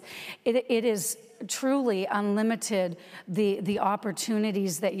civilians, it is truly unlimited, the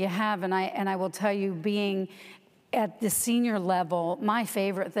opportunities that you have. And I will tell you, being at the senior level, my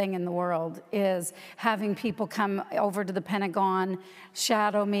favorite thing in the world is having people come over to the Pentagon,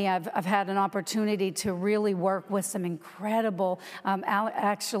 shadow me. I've had an opportunity to really work with some incredible,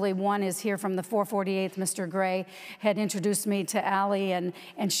 actually one is here from the 448th, Mr. Gray had introduced me to Allie, and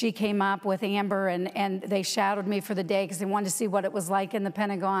she came up with Amber, and they shadowed me for the day because they wanted to see what it was like in the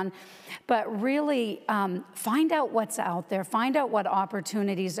Pentagon. But really find out what's out there, find out what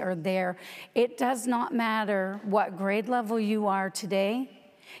opportunities are there. It does not matter what grade level you are today.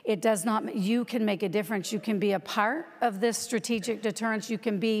 It does not, you can make a difference. You can be a part of this strategic deterrence. You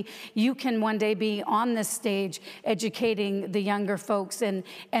can one day be on this stage educating the younger folks and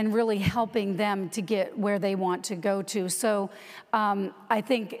really helping them to get where they want to go to. So I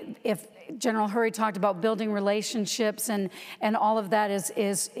think if General Hurry talked about building relationships and all of that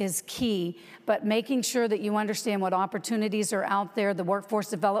is key, but making sure that you understand what opportunities are out there. The workforce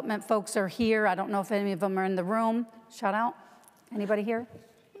development folks are here. I don't know if any of them are in the room. Shout out. Anybody here?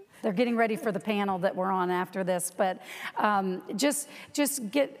 They're getting ready for the panel that we're on after this, but just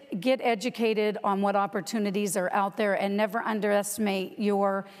get educated on what opportunities are out there, and never underestimate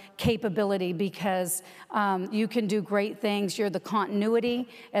your capability, because you can do great things. You're the continuity.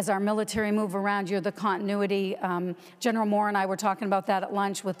 As our military move around, you're the continuity. General Moore and I were talking about that at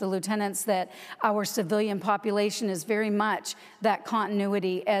lunch with the lieutenants, that our civilian population is very much that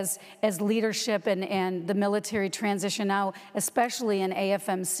continuity as leadership and the military transition out, especially in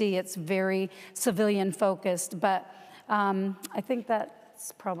AFMC. It's very civilian focused, but I think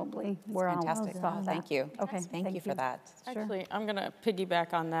that's probably where I'll stop. Thank you. Okay, thank you for that. Actually, I'm going to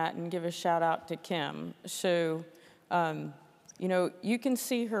piggyback on that and give a shout out to Kim. So, you know, you can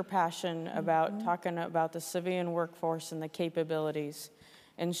see her passion about talking about the civilian workforce and the capabilities.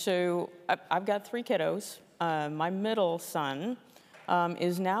 And so I've got 3 kiddos. My middle son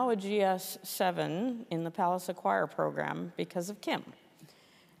is now a GS7 in the Palace Acquire program because of Kim.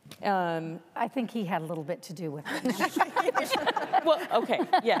 I think he had a little bit to do with it. Well, okay,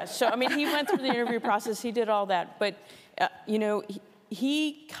 yeah. So, I mean, he went through the interview process. He did all that. But, you know,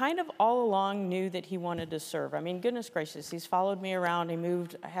 he kind of all along knew that he wanted to serve. I mean, goodness gracious, he's followed me around. He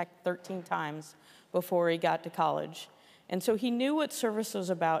moved, heck, 13 times before he got to college. And so he knew what service was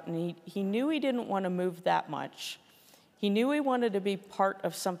about, and he knew he didn't want to move that much. He knew he wanted to be part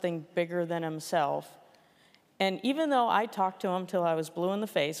of something bigger than himself. And even though I talked to him till I was blue in the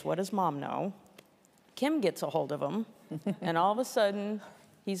face, what does mom know? Kim gets a hold of him, and all of a sudden,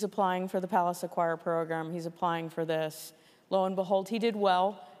 he's applying for the Palace Acquire program. He's applying for this. Lo and behold, he did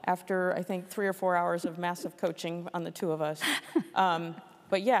well after, I think, 3 or 4 hours of massive coaching on the 2 of us.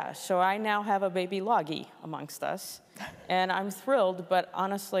 But yeah, so I now have a baby Loggy amongst us, and I'm thrilled, but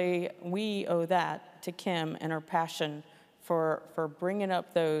honestly, we owe that to Kim and her passion for bringing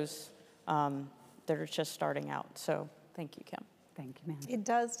up those that are just starting out. So thank you, Kim. Thank you, ma'am. It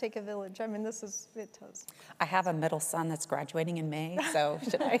does take a village. I mean, it does. I have a middle son that's graduating in May, so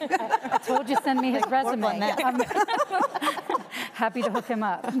should I? I told you send me his resume. I'm happy to hook him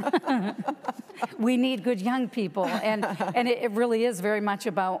up. We need good young people, and it really is very much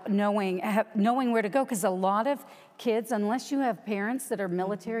about knowing where to go, because a lot of kids, unless you have parents that are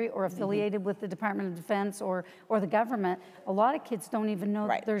military or affiliated with the Department of Defense or the government, a lot of kids don't even know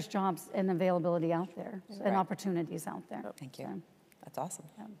that there's jobs and availability out there and opportunities out there. Thank you. That's awesome.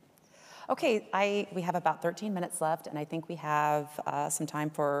 Yeah. Okay, we have about 13 minutes left, and I think we have some time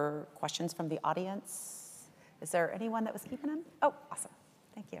for questions from the audience. Is there anyone that was keeping them? Oh, awesome.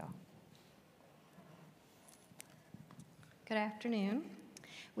 Thank you. Good afternoon.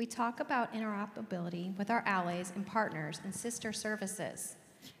 We talk about interoperability with our allies and partners and sister services,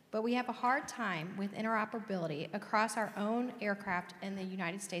 but we have a hard time with interoperability across our own aircraft and the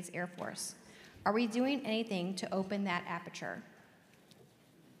United States Air Force. Are we doing anything to open that aperture?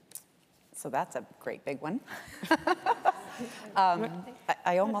 So that's a great big one.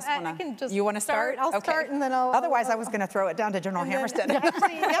 I almost want to. You want to start? I'll start, and then I'll. Otherwise, I was going to throw it down to General Hammerstead.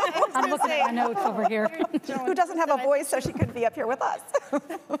 Actually, yeah, I'm looking at my notes over here. Who doesn't have a voice, so she couldn't be up here with us.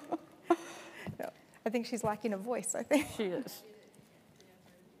 No, I think she's lacking a voice, I think. She is.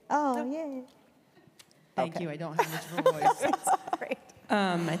 Oh, yay. Thank you. I don't have much of a voice. Great.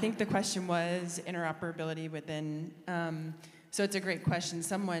 I think the question was interoperability within. So it's a great question.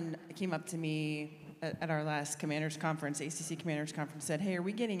 Someone came up to me at our last commanders conference, ACC commanders conference, said, "Hey, are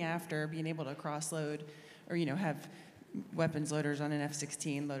we getting after being able to cross-load, or have weapons loaders on an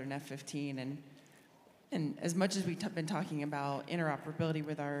F-16, load an F-15?" And as much as we've been talking about interoperability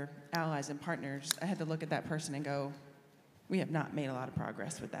with our allies and partners, I had to look at that person and go, we have not made a lot of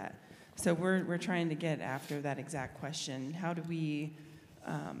progress with that. So we're trying to get after that exact question. How do we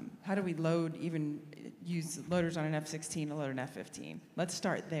how do we use loaders on an F-16 to load an F-15? Let's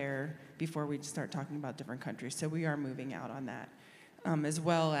start there before we start talking about different countries. So we are moving out on that, as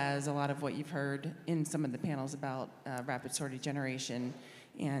well as a lot of what you've heard in some of the panels about rapid sortie generation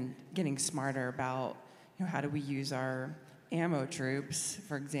and getting smarter about, how do we use our ammo troops,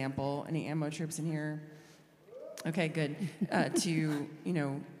 for example. Any ammo troops in here? Okay, good. To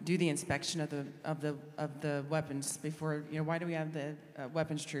do the inspection of the weapons before. Why do we have the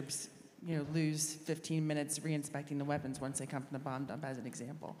weapons troops lose 15 minutes re-inspecting the weapons once they come from the bomb dump, as an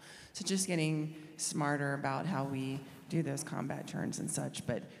example? So just getting smarter about how we do those combat turns and such.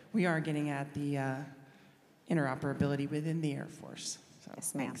 But we are getting at the interoperability within the Air Force. So,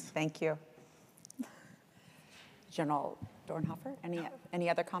 Yes, ma'am. Thank you. General Dornhoefer, any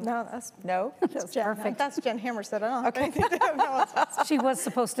other comments? No, that's Jen. perfect. That's Jen Hammerstead. I don't Okay. She was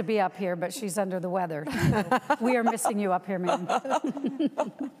supposed to be up here, but she's under the weather. We are missing you up here, ma'am.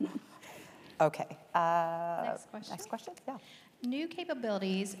 Okay. Next question. Yeah. New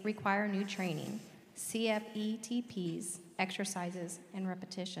capabilities require new training, CFETPs, exercises, and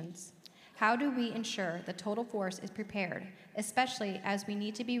repetitions. How do we ensure the total force is prepared, especially as we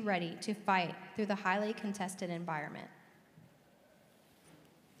need to be ready to fight through the highly contested environment?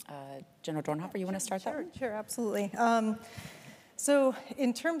 General Dornhoefer, you want to start that? Sure, absolutely. So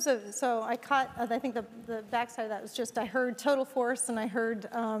in terms of, I think the backside of that was just, I heard total force, and I heard,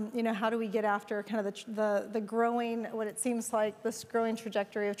 how do we get after kind of the growing, what it seems like, this growing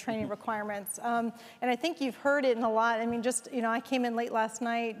trajectory of training requirements. And I think you've heard it in a lot. I mean, just, I came in late last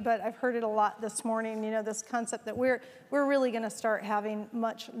night, but I've heard it a lot this morning, this concept that we're really going to start having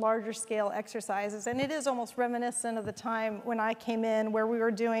much larger scale exercises. And it is almost reminiscent of the time when I came in, where we were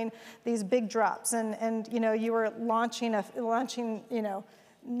doing these big drops, and you were launching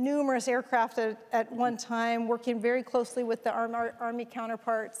numerous aircraft at one time, working very closely with the Army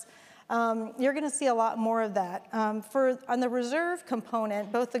counterparts. You're going to see a lot more of that. On the reserve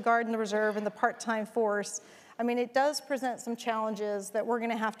component, both the Guard and the Reserve and the part-time force, I mean, it does present some challenges that we're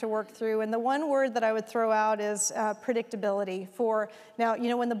going to have to work through. And the one word that I would throw out is predictability. Now,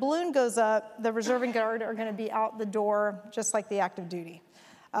 when the balloon goes up, the Reserve and Guard are going to be out the door, just like the active duty.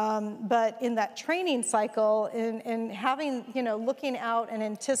 But in that training cycle, in having, looking out and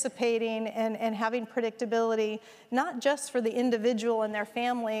anticipating and having predictability, not just for the individual and their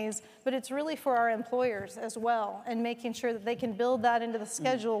families, but it's really for our employers as well, and making sure that they can build that into the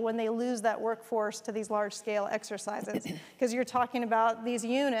schedule when they lose that workforce to these large-scale exercises. Because you're talking about these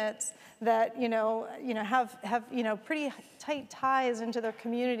units that, have pretty tight ties into their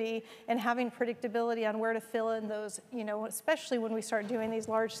community, and having predictability on where to fill in those, especially when we start doing these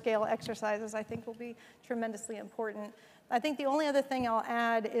large-scale exercises, I think will be tremendously important. I think the only other thing I'll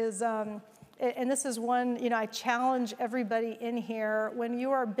add is, and this is one, I challenge everybody in here, when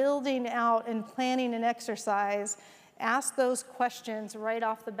you are building out and planning an exercise, ask those questions right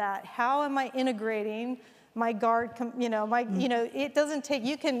off the bat. How am I integrating my Guard, it doesn't take,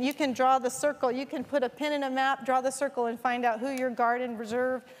 you can draw the circle, you can put a pin in a map, draw the circle, and find out who your Guard and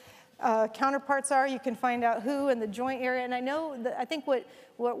Reserve counterparts are. You can find out who in the joint area. And I think what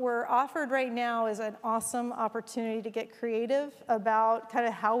we're offered right now is an awesome opportunity to get creative about kind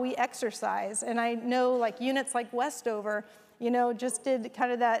of how we exercise. And I know, like, units like Westover, just did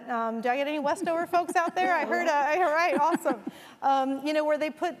kind of that, do I get any Westover folks out there? I heard, all right, awesome. Where they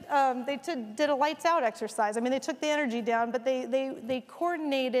did a lights out exercise. I mean, they took the energy down, but they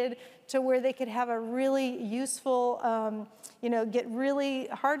coordinated to where they could have a really useful, get really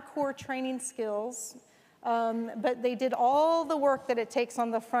hardcore training skills. But they did all the work that it takes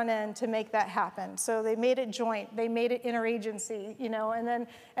on the front end to make that happen. So they made it joint, they made it interagency,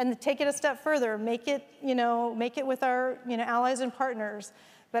 and take it a step further, make it with our, allies and partners.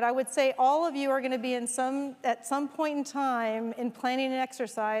 But I would say all of you are going to be at some point in time in planning an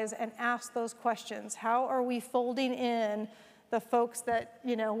exercise and ask those questions. How are we folding in the folks that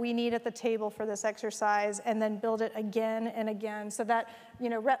we need at the table for this exercise, and then build it again and again, so that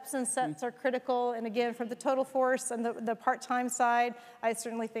reps and sets are critical. And again, from the total force and the part-time side, I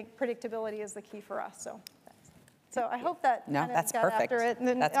certainly think predictability is the key for us. So I hope that that's got perfect. after it. And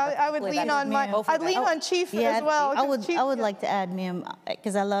then That's I would lean on on Chief as well. I would like to add, ma'am,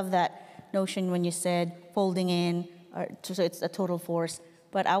 because I love that notion when you said folding in, so it's a total force.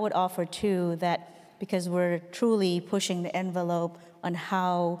 But I would offer too that, because we're truly pushing the envelope on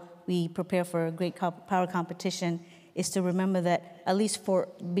how we prepare for a great power competition, is to remember that, at least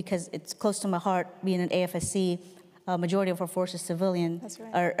because it's close to my heart, being an AFSC, majority of our force is civilian. That's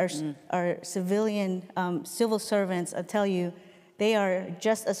right. Our civilian civil servants, I tell you, they are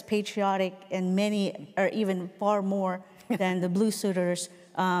just as patriotic, and many are even far more than the blue suiters.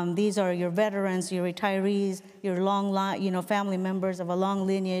 These are your veterans, your retirees, your long line, family members of a long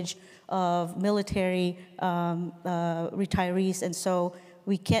lineage of military retirees, and so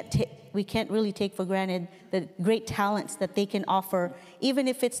we can't really take for granted the great talents that they can offer, even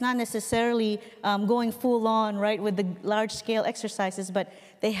if it's not necessarily going full on, right, with the large scale exercises, but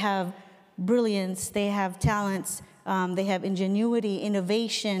they have brilliance, they have talents, they have ingenuity,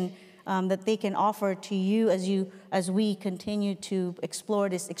 innovation that they can offer to you as we continue to explore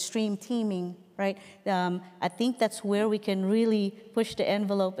this extreme teaming, right? I think that's where we can really push the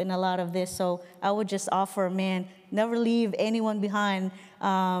envelope in a lot of this. So I would just offer, man, never leave anyone behind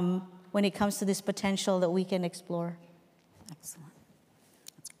when it comes to this potential that we can explore. Excellent.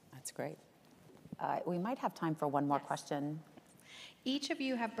 That's great. We might have time for one more question. Each of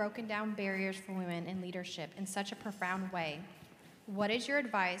you have broken down barriers for women in leadership in such a profound way. What is your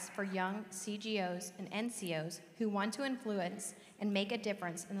advice for young CGOs and NCOs who want to influence and make a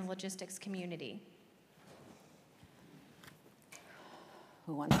difference in the logistics community?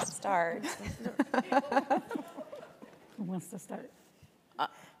 Who wants to start? Who wants to start?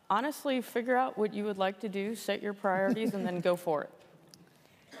 Honestly, figure out what you would like to do, set your priorities, and then go for it.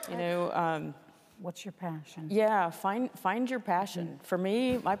 What's your passion? Yeah, find your passion. For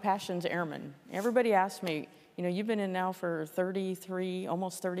me, my passion's airmen. Everybody asks me, you've been in now for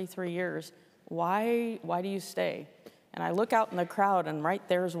almost 33 years. Why do you stay? And I look out in the crowd, and right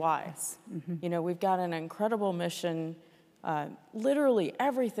there's why. Yes. Mm-hmm. We've got an incredible mission. Literally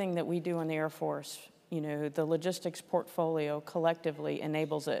everything that we do in the Air Force, the logistics portfolio collectively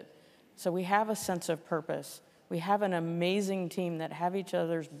enables it. So we have a sense of purpose. We have an amazing team that have each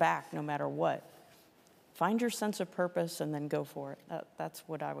other's back no matter what. Find your sense of purpose and then go for it. That's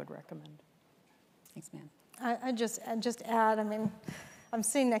what I would recommend. Thanks, man. I just add, I'm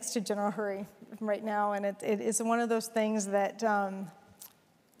sitting next to General Hurry right now, and it is one of those things that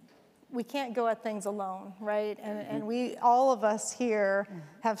we can't go at things alone, right? And we, all of us here,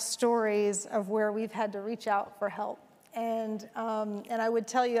 have stories of where we've had to reach out for help. And I would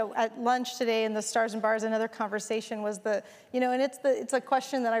tell you at lunch today in the Stars and Bars, another conversation was and it's a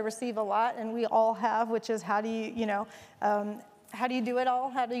question that I receive a lot, and we all have, which is how do you do it all?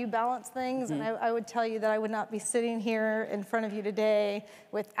 How do you balance things? And I would tell you that I would not be sitting here in front of you today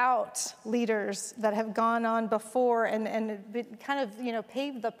without leaders that have gone on before and kind of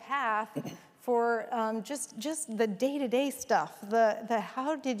paved the path for just the day-to-day stuff. The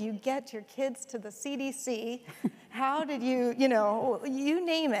how did you get your kids to the CDC? How did you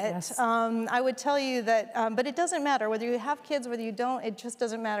name it? Yes. I would tell you that, but it doesn't matter whether you have kids, whether you don't. It just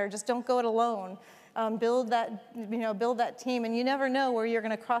doesn't matter. Just don't go it alone. Build that team, and you never know where you're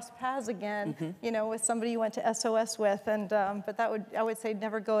going to cross paths again, with somebody you went to SOS with, but I would say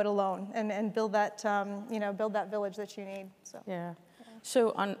never go it alone, and build that, build that village that you need. So. Yeah.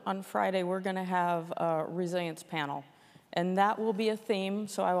 So on Friday, we're going to have a resilience panel, and that will be a theme.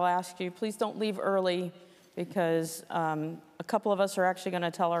 So I will ask you, please don't leave early, because a couple of us are actually going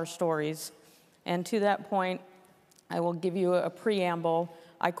to tell our stories. And to that point, I will give you a preamble.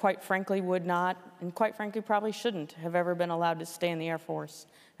 I quite frankly would not, and quite frankly probably shouldn't, have ever been allowed to stay in the Air Force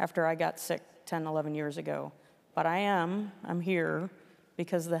after I got sick 10, 11 years ago. But I'm here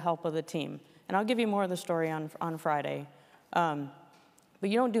because of the help of the team. And I'll give you more of the story on Friday. But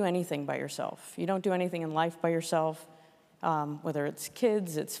you don't do anything by yourself. You don't do anything in life by yourself, whether it's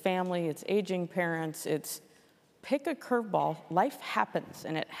kids, it's family, it's aging parents, it's pick a curveball. Life happens,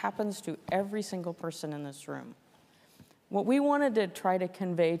 and it happens to every single person in this room. What we wanted to try to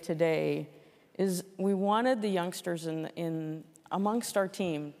convey today is we wanted the youngsters amongst our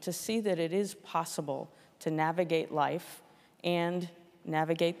team to see that it is possible to navigate life and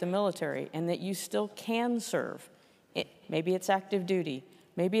navigate the military, and that you still can serve. Maybe it's active duty,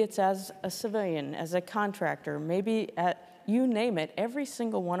 maybe it's as a civilian, as a contractor, maybe you name it, every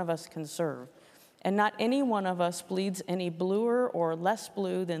single one of us can serve. And not any one of us bleeds any bluer or less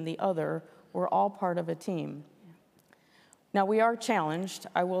blue than the other. We're all part of a team. Now, we are challenged,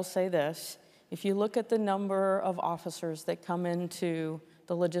 I will say this. If you look at the number of officers that come into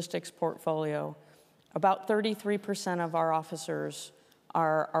the logistics portfolio, about 33% of our officers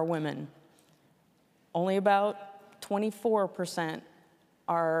are women. Only about 24%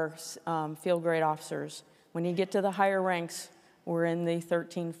 are field grade officers. When you get to the higher ranks, we're in the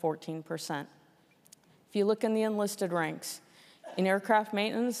 13, 14%. If you look in the enlisted ranks, in aircraft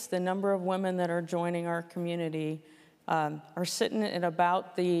maintenance, the number of women that are joining our community are sitting at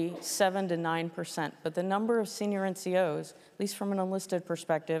about the 7 to 9%, but the number of senior NCOs, at least from an enlisted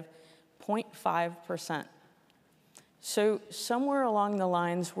perspective, 0.5%. So somewhere along the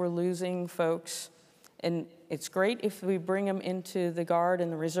lines, we're losing folks, and It's great if we bring them into the Guard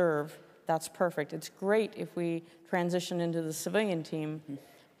and the Reserve. That's perfect. It's great if we transition into the civilian team.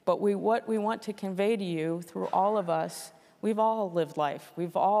 But what we want to convey to you through all of us, we've all lived life.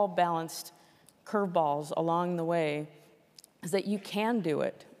 We've all balanced curveballs along the way, is that you can do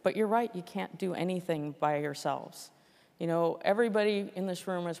it. But you're right, you can't do anything by yourselves. You know, everybody in this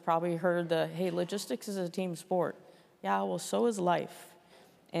room has probably heard hey, logistics is a team sport. Yeah, well, so is life.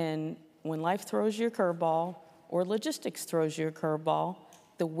 And when life throws you a curveball, or logistics throws you a curveball,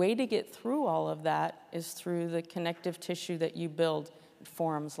 the way to get through all of that is through the connective tissue that you build at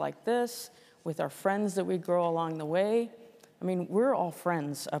forums like this, with our friends that we grow along the way. I mean, we're all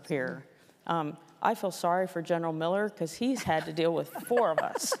friends up here. I feel sorry for General Miller because he's had to deal with 4 of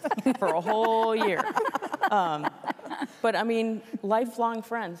us for a whole year. But I mean, lifelong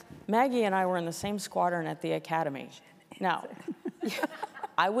friends. Maggie and I were in the same squadron at the academy. Now,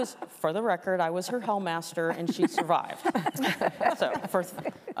 for the record, I was her hellmaster and she survived. So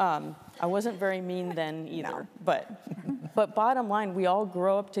I wasn't very mean then either. No. But bottom line, we all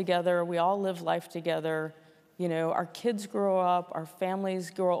grow up together. We all live life together. You know, our kids grow up, our families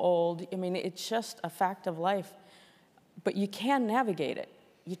grow old. I mean, it's just a fact of life. But you can navigate it.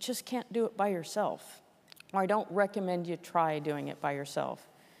 You just can't do it by yourself. Or I don't recommend you try doing it by yourself.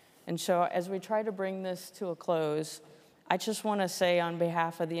 And so as we try to bring this to a close, I just want to say on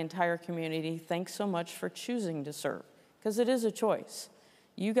behalf of the entire community, thanks so much for choosing to serve, because it is a choice.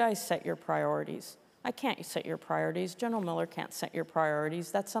 You guys set your priorities. I can't set your priorities. General Miller can't set your priorities.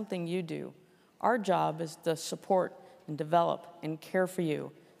 That's something you do. Our job is to support and develop and care for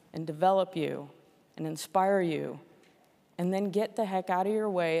you and develop you and inspire you, and then get the heck out of your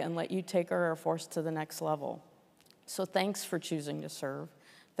way and let you take our Air Force to the next level. So thanks for choosing to serve.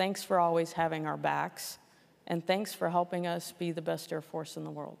 Thanks for always having our backs. And thanks for helping us be the best Air Force in the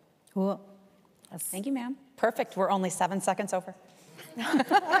world. Cool. Thank you, ma'am. Perfect. We're only 7 seconds over. All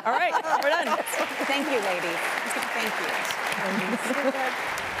right, we're done. Thank you, ladies.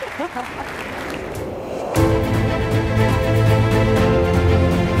 Thank you.